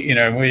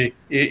 This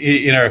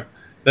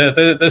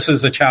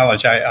is a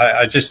challenge.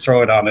 I just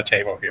throw it on the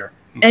table here.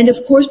 And of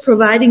course,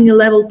 providing a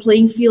level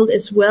playing field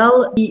as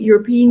well. The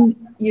European,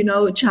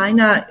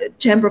 China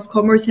Chamber of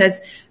Commerce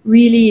has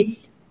really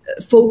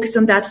focused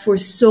on that for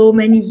so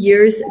many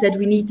years, that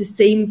we need the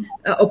same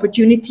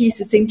opportunities,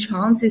 the same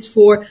chances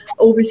for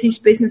overseas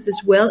business as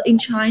well in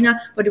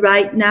China. But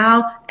right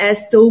now,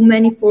 as so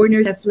many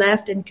foreigners have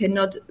left and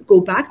cannot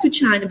go back to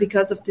China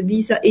because of the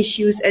visa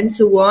issues and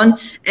so on,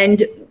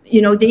 and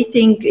they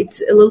think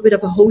it's a little bit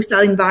of a hostile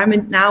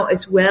environment now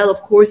as well.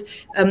 Of course,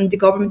 the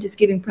government is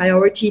giving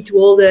priority to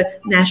all the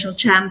national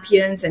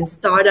champions and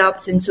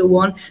startups and so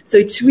on. So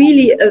it's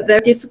really a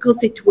very difficult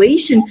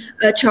situation.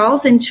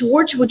 Charles and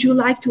George, would you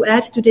like to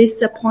add to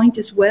this point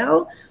as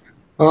well?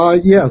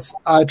 Yes,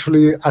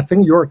 actually, I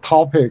think your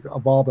topic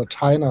about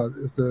China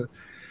is the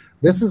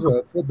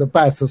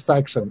best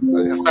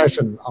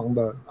session on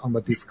the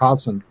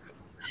discussion.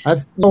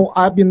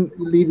 I've been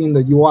living in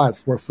the U.S.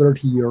 for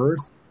 30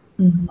 years.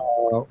 Mm-hmm.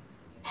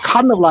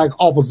 Kind of like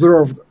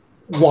observed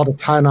what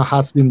China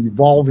has been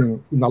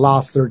evolving in the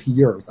last 30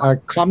 years. I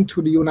come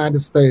to the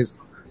United States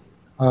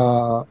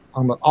on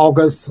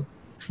August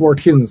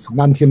 14th,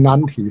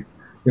 1990.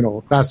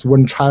 That's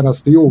when China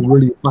still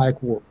really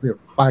backward.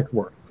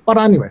 But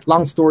anyway,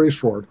 long story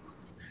short,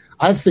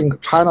 I think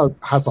China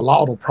has a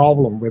lot of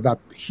problem with that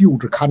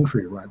huge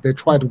country, right? They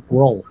try to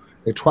grow,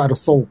 they try to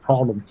solve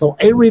problems. So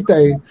every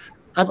day,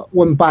 I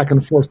went back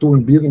and forth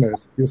doing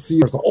business. You see,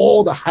 there's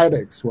all the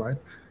headaches, right?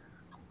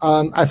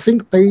 And I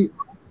think they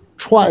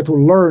try to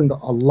learn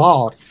a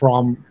lot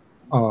from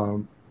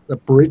the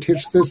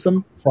British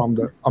system, from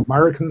the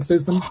American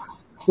system.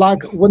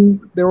 Like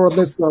when there was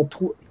this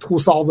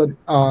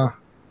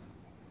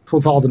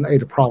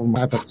 2008 problem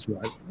happens,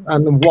 right?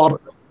 And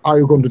what are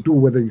you going to do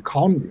with the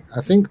economy?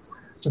 I think,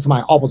 just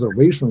my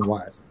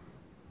observation-wise,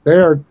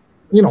 they're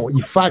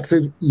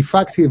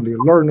effectively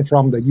learn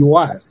from the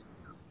U.S.,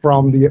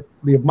 from the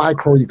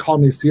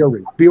microeconomy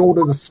theory, build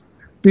the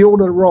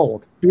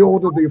road,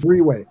 build the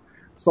freeway.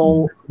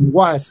 So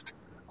invest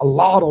a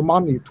lot of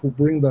money to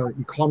bring the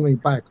economy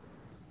back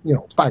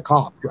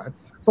up, right?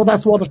 So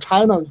that's what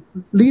China,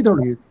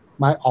 literally,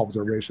 my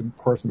observation,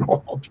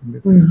 personal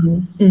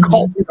opinion,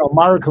 called the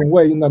American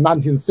way in the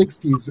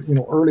 1960s,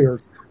 earlier,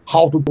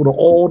 how to put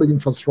all the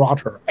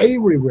infrastructure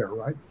everywhere,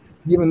 right?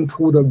 Even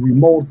to the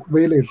remote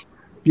village,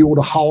 build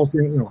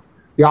housing,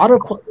 The other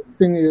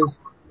thing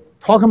is,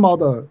 talking about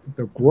the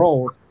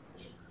growth,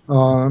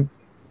 the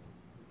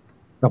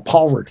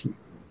poverty.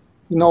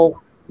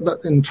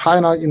 In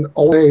China, in the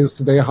old days,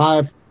 they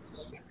have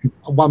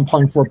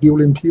 1.4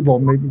 billion people,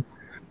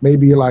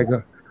 maybe like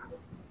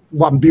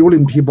 1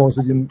 billion people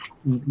in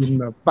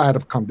a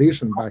bad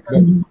condition back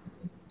then.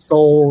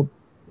 So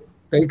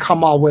they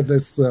come out with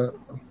this, the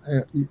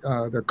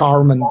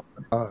government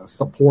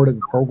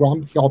supported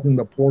program, helping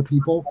the poor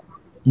people.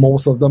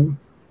 Most of them,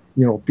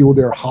 build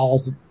their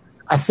house.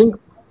 I think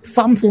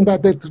something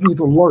that they need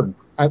to learn.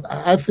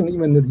 I think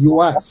even in the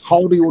U.S.,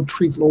 how do you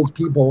treat those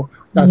people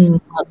that's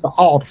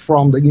out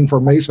from the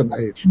information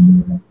age,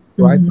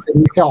 right? They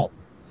need help.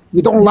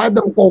 You don't let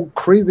them go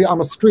crazy on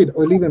the street.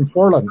 We live in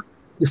Portland.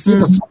 You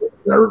see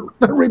they're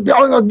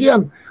rebelling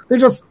again.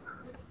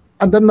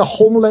 And then the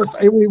homeless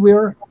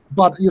everywhere.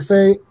 But you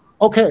say,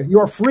 okay, you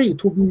are free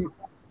to be,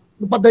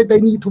 but they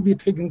need to be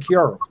taken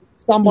care of.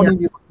 Somebody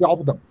needs to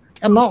help them.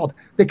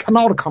 They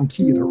cannot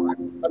compete, right?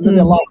 And then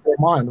they lost their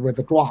mind with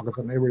the drugs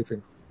and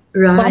everything.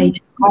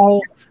 Right.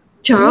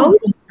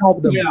 Charles?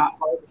 Help them. Yeah.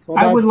 So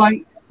I would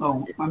like,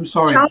 I'm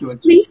sorry. Charles,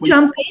 George. please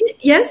jump in.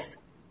 Yes?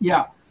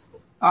 Yeah.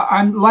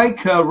 I'm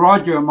like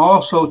Roger, I'm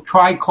also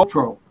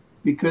tricultural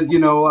because,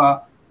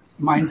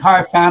 my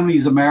entire family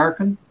is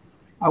American.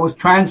 I was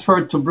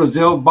transferred to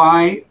Brazil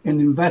by an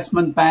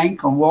investment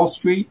bank on Wall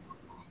Street.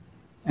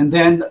 And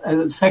then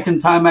the second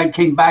time I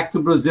came back to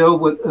Brazil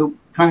with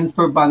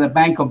transferred by the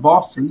Bank of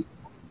Boston.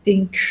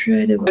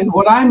 Incredible. And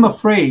what I'm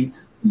afraid,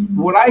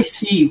 what I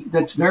see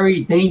that's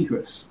very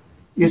dangerous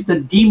is the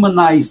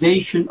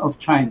demonization of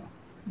China.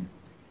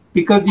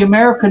 Because the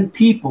American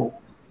people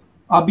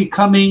are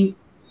becoming,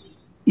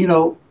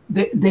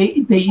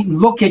 they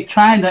look at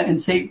China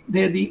and say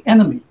they're the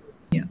enemy.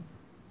 Yeah.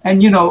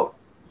 And,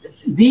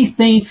 these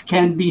things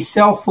can be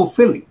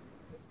self-fulfilling.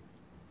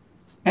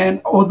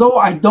 And although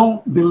I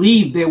don't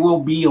believe there will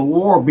be a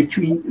war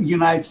between the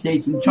United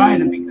States and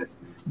China because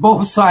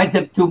both sides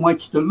have too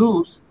much to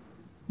lose,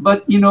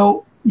 but,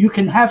 you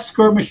can have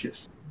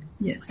skirmishes.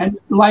 Yes. And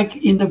like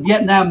in the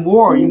Vietnam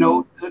War,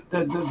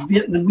 the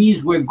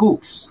Vietnamese were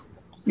gooks,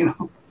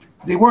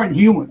 they weren't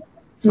human.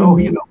 So,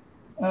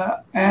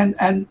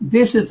 and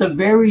this is a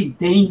very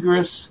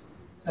dangerous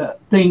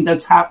thing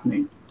that's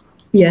happening.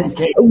 Yes.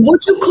 Okay.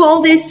 Would you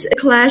call this a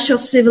clash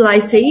of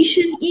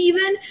civilization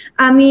even?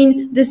 I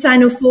mean, the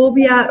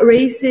xenophobia,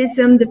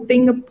 racism, the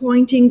finger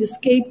pointing, the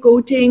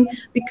scapegoating,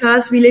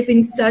 because we live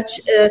in such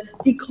a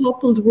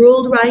decoupled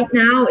world right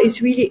now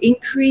is really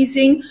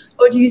increasing?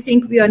 Or do you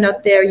think we are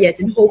not there yet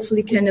and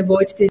hopefully can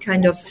avoid this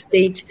kind of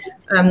state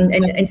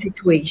and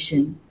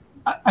situation?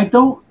 I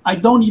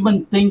don't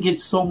even think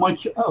it's so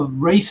much of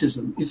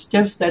racism. It's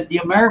just that the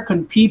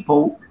American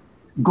people,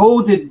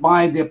 goaded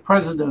by their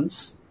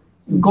presidents,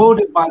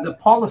 goaded by the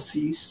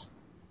policies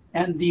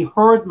and the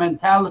herd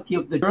mentality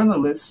of the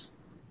journalists,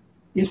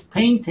 is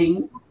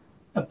painting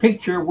a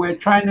picture where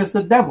China's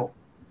the devil.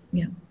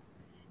 Yeah.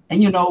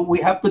 And, we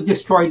have to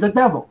destroy the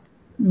devil.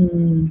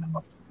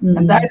 Mm-hmm.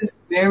 And that is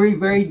very,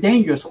 very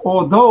dangerous.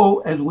 Although,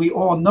 as we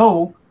all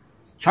know,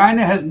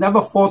 China has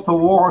never fought a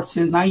war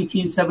since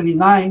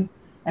 1979.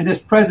 And as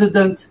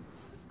President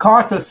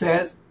Carter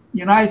says, the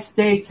United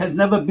States has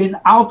never been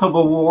out of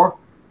a war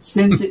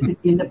since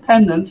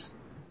independence,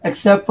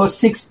 except for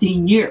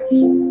 16 years,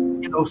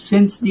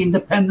 since the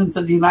independence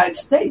of the United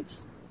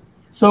States.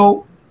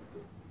 So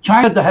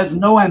China has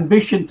no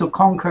ambition to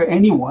conquer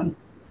anyone,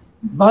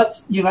 but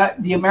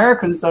the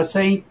Americans are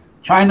saying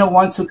China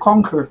wants to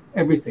conquer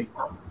everything.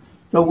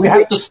 So we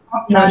have to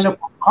stop China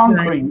from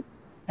conquering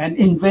and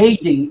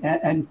invading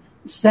and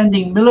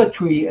sending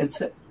military.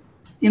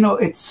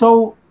 It's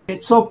so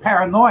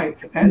paranoid,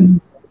 and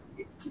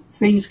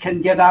things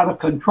can get out of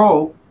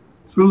control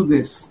through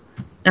this.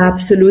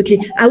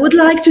 Absolutely. I would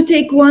like to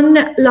take one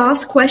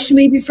last question,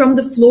 maybe from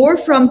the floor,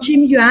 from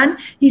Jim Yuan.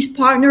 He's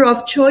partner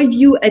of Joy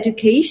View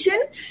Education.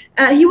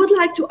 He would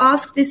like to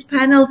ask this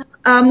panel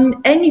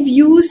any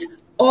views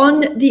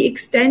on the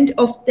extent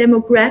of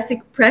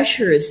demographic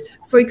pressures,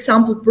 for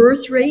example,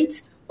 birth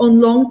rates, on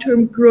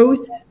long-term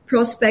growth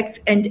prospects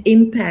and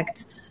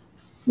impacts,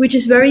 which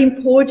is very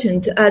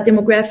important,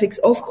 demographics.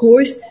 Of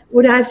course,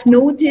 what I've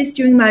noticed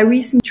during my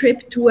recent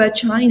trip to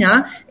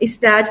China is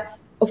that,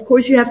 of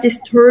course, you have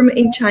this term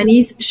in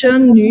Chinese,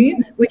 生女,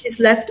 which is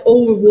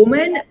leftover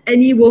woman.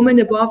 Any woman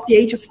above the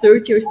age of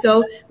 30 or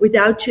so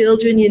without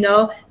children,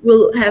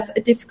 will have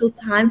a difficult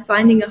time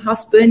finding a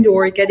husband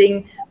or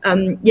getting,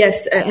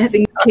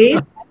 having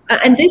kids.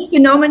 And this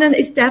phenomenon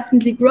is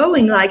definitely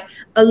growing. Like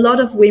a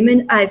lot of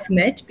women I've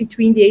met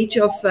between the age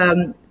of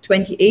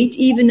 28,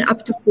 even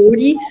up to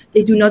 40,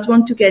 they do not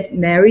want to get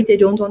married. They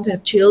don't want to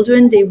have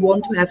children. They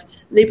want to have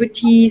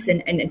liberties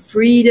and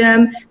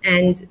freedom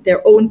and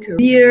their own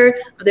career.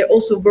 They're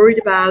also worried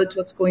about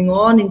what's going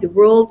on in the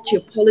world,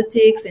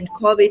 geopolitics and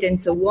COVID and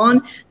so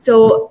on.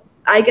 So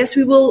I guess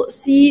we will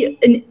see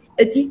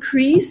a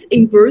decrease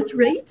in birth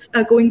rates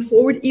going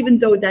forward, even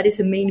though that is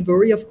a main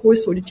worry, of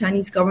course, for the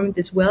Chinese government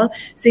as well,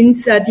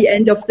 since the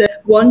end of the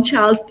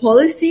one-child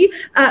policy.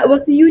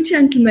 What do you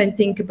gentlemen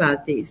think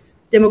about this?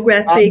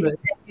 Demographics,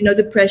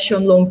 the pressure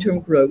on long-term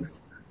growth.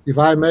 If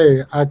I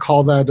may, I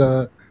call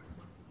that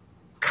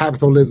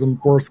capitalism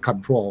birth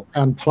control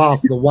and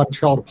plus the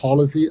one-child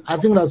policy. I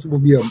think that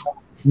would be a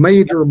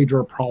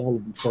major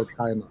problem for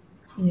China.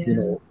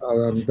 Yeah.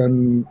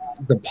 Then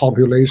the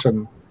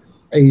population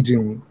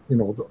aging,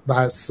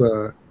 that's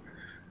a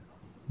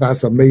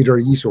major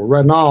issue.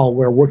 Right now,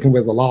 we're working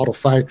with a lot of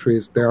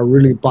factories. They are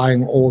really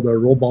buying all the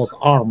robots'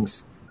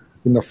 arms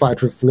in the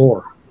factory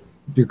floor,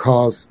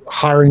 because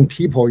hiring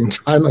people in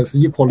China is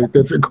equally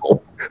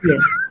difficult,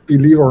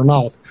 believe it or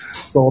not.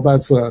 So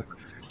that's a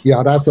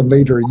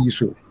major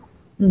issue.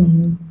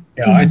 Mm-hmm.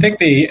 Yeah, I think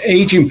the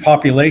aging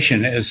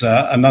population is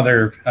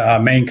another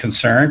main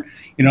concern.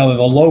 The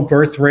low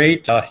birth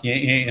rate,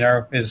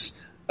 is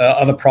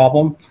other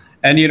problem.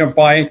 And,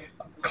 by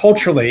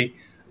culturally,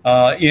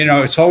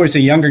 it's always the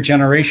younger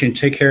generation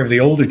take care of the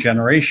older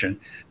generation.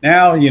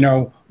 Now,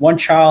 one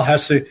child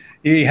has to,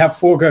 you have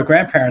 4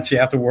 grandparents you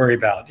have to worry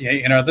about.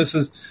 This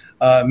is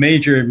a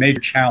major, major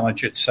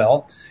challenge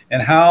itself.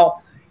 And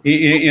how,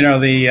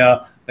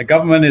 the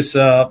government is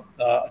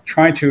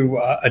trying to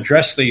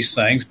address these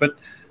things. But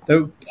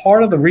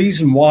part of the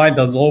reason why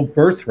the low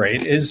birth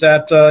rate is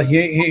that,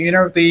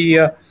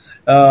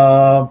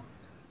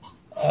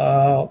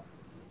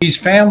 these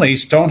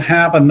families don't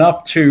have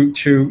enough to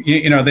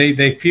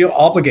they feel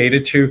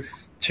obligated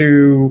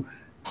to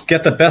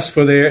get the best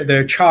for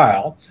their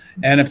child.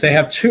 And if they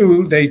have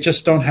 2, they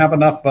just don't have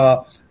enough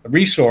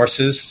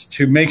resources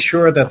to make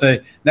sure that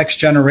the next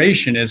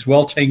generation is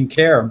well taken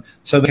care of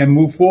so they can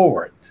move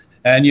forward.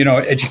 And,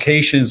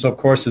 education, of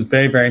course, is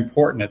very, very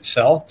important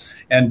itself,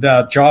 and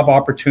job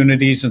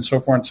opportunities and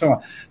so forth and so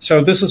on.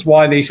 So this is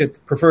why they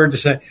prefer to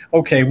say,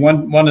 okay,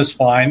 one is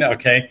fine.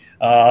 Okay,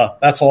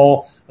 that's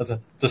all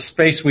the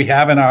space we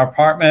have in our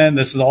apartment.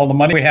 This is all the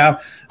money we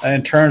have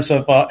in terms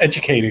of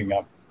educating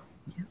them.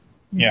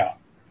 Yeah.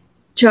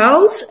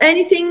 Charles,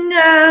 anything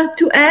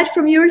to add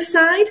from your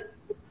side?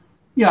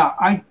 Yeah,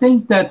 I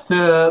think that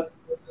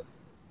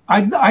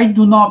I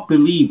do not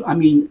believe. I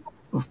mean,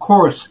 of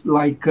course,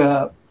 like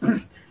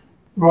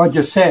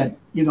Roger said,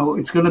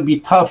 it's going to be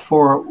tough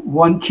for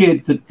one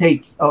kid to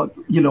take,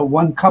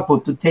 one couple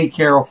to take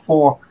care of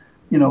 4,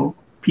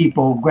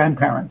 people,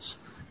 grandparents.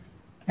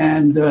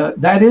 And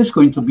that is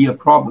going to be a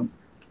problem.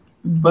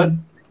 But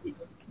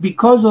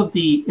because of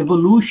the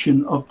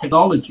evolution of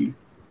technology,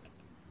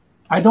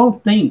 I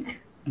don't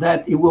think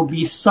that it will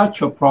be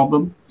such a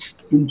problem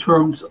in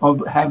terms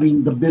of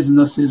having the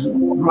businesses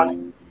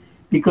running,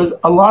 because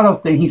a lot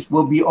of things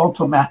will be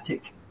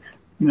automatic,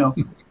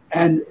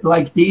 and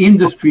like the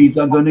industries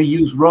are going to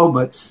use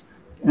robots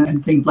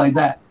and things like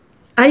that.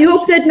 I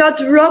hope that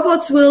not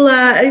robots will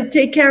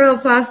take care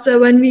of us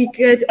when we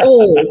get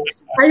old.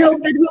 I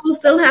hope that we will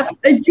still have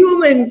a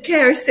human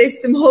care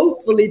system,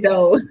 hopefully,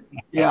 though.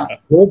 Yeah.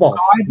 Robots.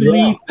 So I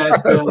believe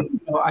that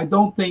I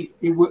don't think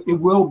it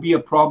will be a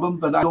problem,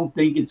 but I don't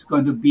think it's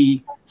going to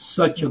be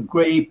such a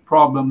grave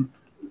problem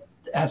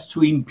as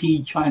to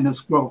impede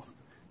China's growth.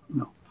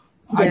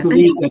 I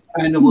believe that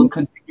China will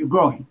continue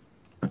growing.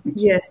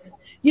 Yes.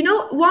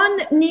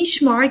 One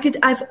niche market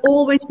I've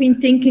always been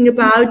thinking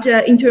about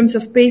in terms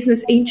of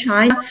business in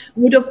China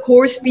would, of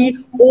course, be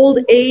old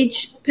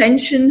age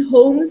pension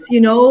homes,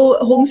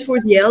 homes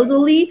for the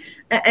elderly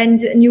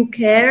and new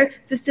care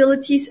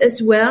facilities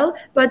as well.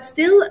 But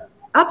still,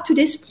 up to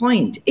this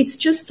point, it's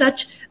just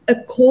such a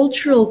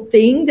cultural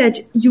thing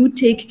that you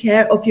take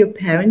care of your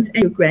parents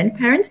and your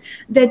grandparents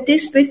that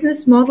this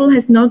business model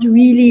has not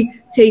really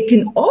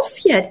taken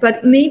off yet.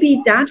 But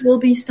maybe that will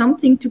be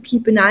something to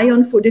keep an eye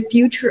on for the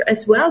future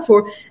as well,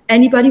 for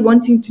anybody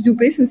wanting to do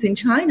business in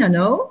China,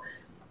 no?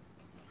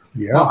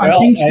 Yeah. Well, I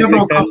think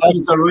several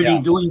companies are already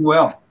doing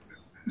well.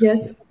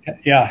 Yes.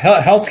 Yeah,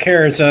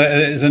 healthcare is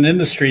an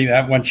industry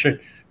that one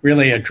should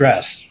really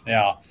address.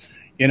 Yeah.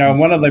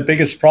 One of the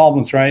biggest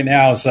problems right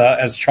now is,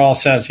 as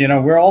Charles says,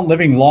 we're all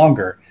living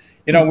longer.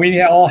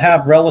 We all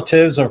have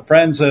relatives or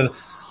friends that,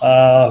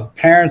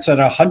 parents that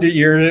are 100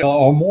 years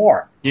or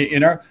more.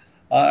 The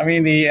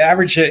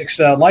average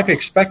life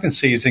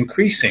expectancy is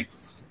increasing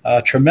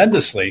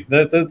tremendously.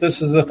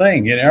 This is a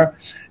thing,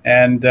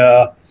 and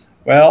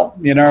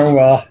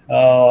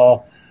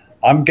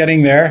I'm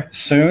getting there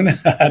soon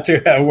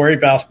to worry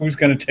about who's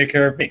going to take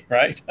care of me,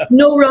 right?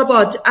 No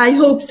robot. I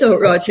hope so,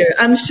 Roger.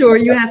 I'm sure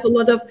you have a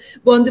lot of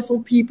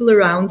wonderful people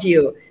around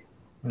you.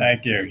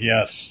 Thank you.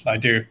 Yes, I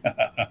do.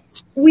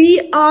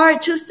 We are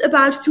just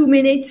about 2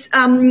 minutes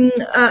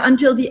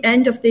until the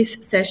end of this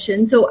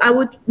session. So I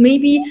would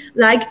maybe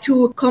like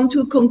to come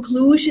to a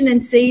conclusion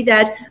and say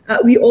that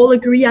we all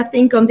agree, I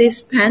think, on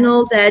this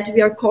panel that we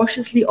are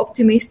cautiously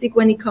optimistic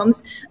when it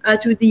comes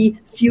to the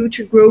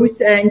future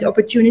growth and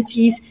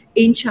opportunities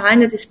in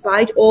China,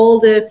 despite all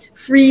the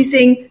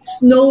freezing,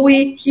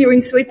 snowy here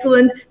in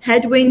Switzerland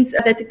headwinds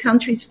that the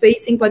country is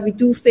facing. But we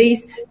do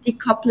face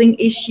decoupling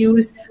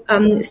issues,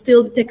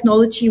 still the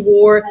technology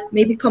war,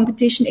 maybe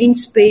competition in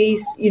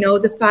space,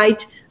 the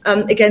fight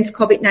against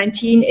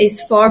COVID-19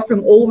 is far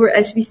from over,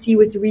 as we see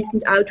with the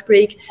recent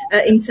outbreak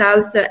in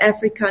South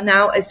Africa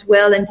now as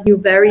well, and the new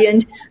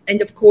variant. And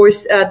of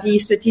course, the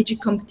strategic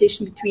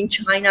competition between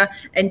China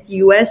and the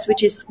US,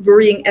 which is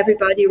worrying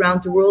everybody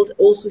around the world,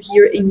 also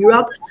here in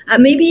Europe.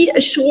 Maybe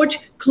a short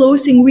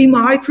closing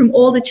remark from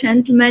all the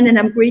gentlemen, and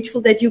I'm grateful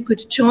that you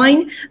could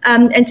join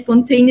and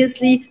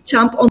spontaneously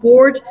jump on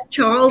board,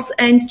 Charles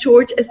and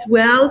George as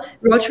well.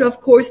 Roger,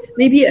 of course,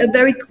 maybe a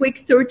very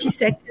quick 30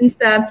 seconds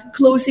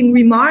closing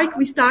remark.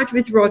 We start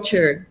with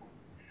Roger.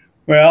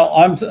 Well,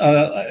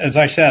 as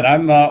I said,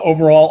 I'm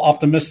overall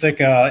optimistic,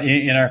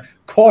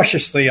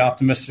 cautiously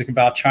optimistic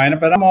about China,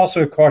 but I'm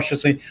also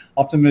cautiously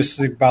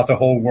optimistic about the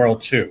whole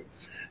world too.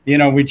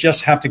 We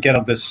just have to get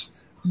on this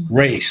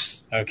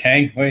race,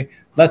 okay?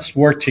 Let's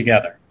work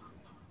together.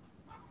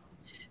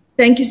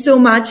 Thank you so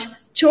much.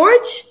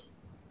 George?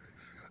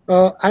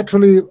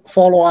 Actually,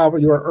 follow up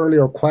your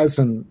earlier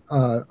question.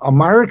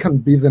 American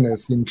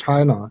business in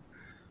China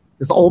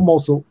It's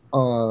almost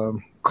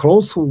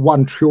close to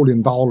 $1 trillion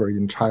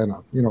in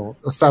China,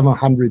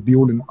 700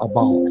 billion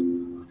about.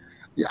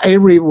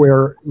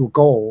 Everywhere you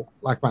go,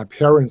 like my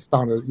parents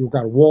started, you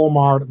got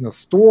Walmart and the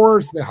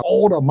stores, they have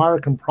all the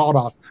American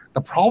products.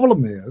 The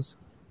problem is,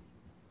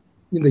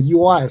 in the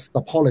U.S.,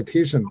 the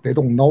politicians, they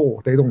don't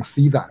know, they don't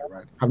see that,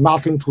 right? Have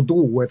nothing to do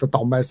with the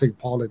domestic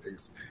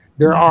politics.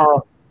 There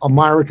are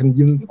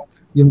American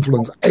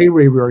influence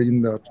everywhere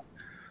in the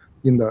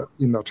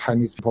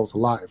Chinese people's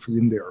life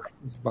in there.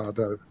 But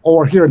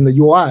or here in the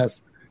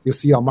U.S., you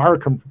see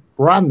American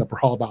brand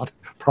product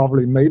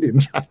probably made in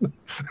China.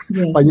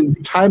 Yes. But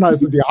in China,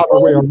 it's the other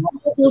way around.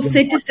 Global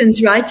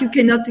citizens, right? You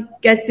cannot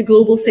get the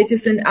global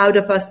citizen out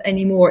of us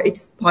anymore.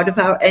 It's part of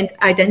our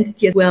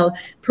identity as well,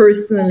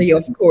 personally,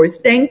 of course.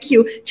 Thank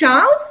you.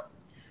 Charles?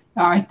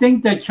 I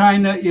think that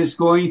China is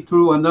going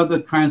through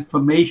another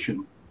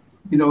transformation,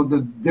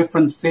 the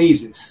different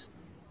phases.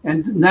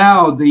 And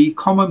now the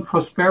common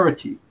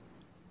prosperity,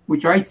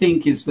 which I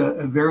think is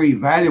a very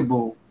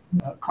valuable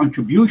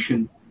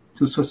contribution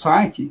to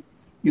society.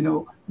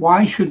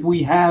 Why should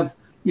we have,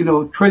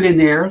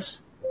 trillionaires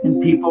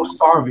and people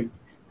starving?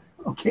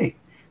 Okay.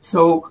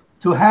 So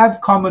to have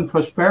common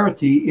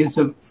prosperity is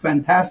a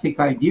fantastic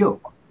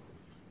ideal.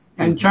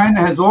 And China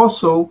has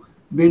also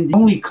been the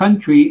only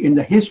country in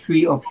the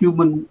history of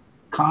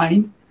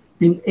humankind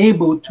been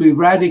able to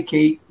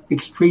eradicate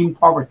extreme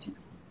poverty.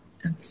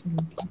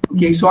 Absolutely.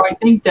 Okay. So I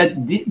think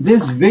that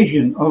this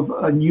vision of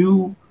a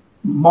new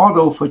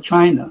model for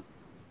China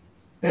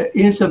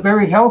is a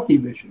very healthy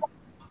vision.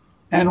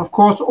 And of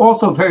course,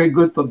 also very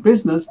good for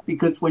business,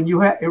 because when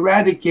you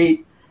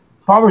eradicate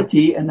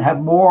poverty and have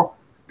more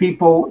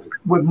people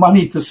with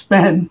money to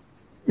spend,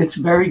 it's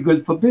very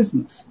good for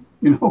business,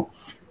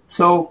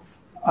 So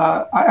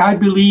I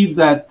believe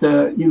that,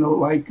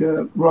 like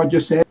Roger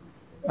said,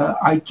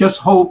 I just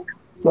hope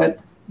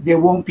that there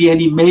won't be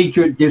any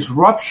major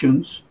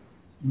disruptions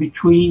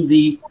between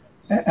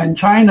and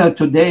China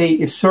today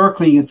is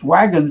circling its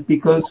wagons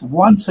because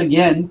once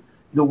again,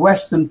 the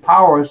Western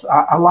powers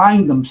are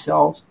allying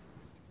themselves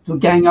to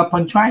gang up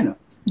on China.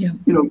 Yeah.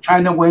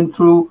 China went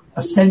through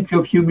a century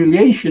of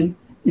humiliation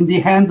in the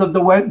hands of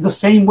the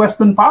same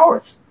Western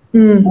powers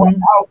who are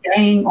now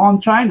ganging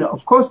on China.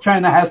 Of course,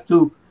 China has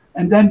to,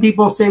 and then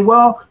people say,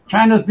 well,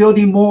 China's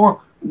building more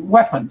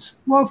weapons.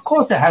 Well, of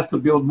course it has to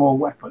build more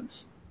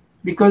weapons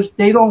because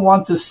they don't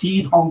want to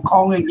cede Hong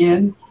Kong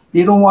again.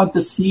 They don't want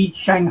to cede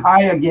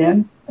Shanghai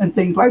again and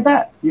things like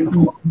that,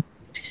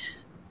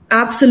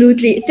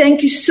 Absolutely.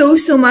 Thank you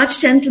so much,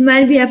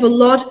 gentlemen. We have a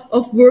lot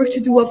of work to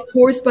do, of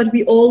course, but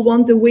we all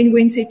want the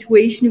win-win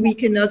situation. We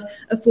cannot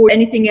afford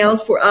anything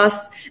else for us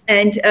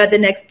and the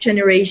next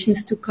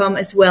generations to come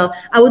as well.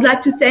 I would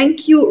like to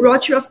thank you,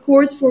 Roger, of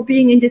course, for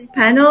being in this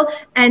panel,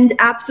 and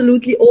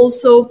absolutely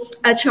also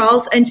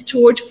Charles and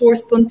George for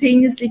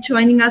spontaneously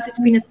joining us. It's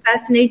been a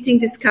fascinating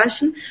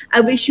discussion.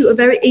 I wish you a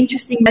very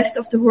interesting rest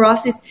of the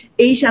Horasis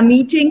Asia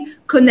meeting.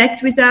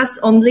 Connect with us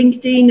on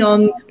LinkedIn,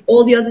 on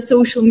all the other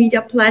social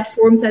media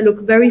platforms. I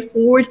look very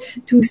forward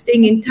to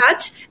staying in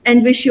touch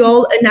and wish you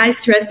all a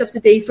nice rest of the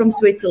day from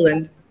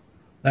Switzerland.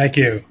 Thank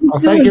you.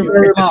 Thank you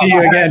very much. Good to see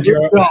you again,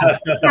 George. Bye.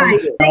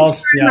 Thank you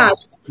very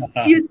much.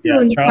 See you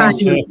soon.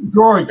 Charles, Bye.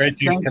 George, great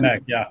to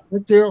connect. Yeah.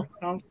 Thank you.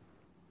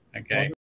 Okay.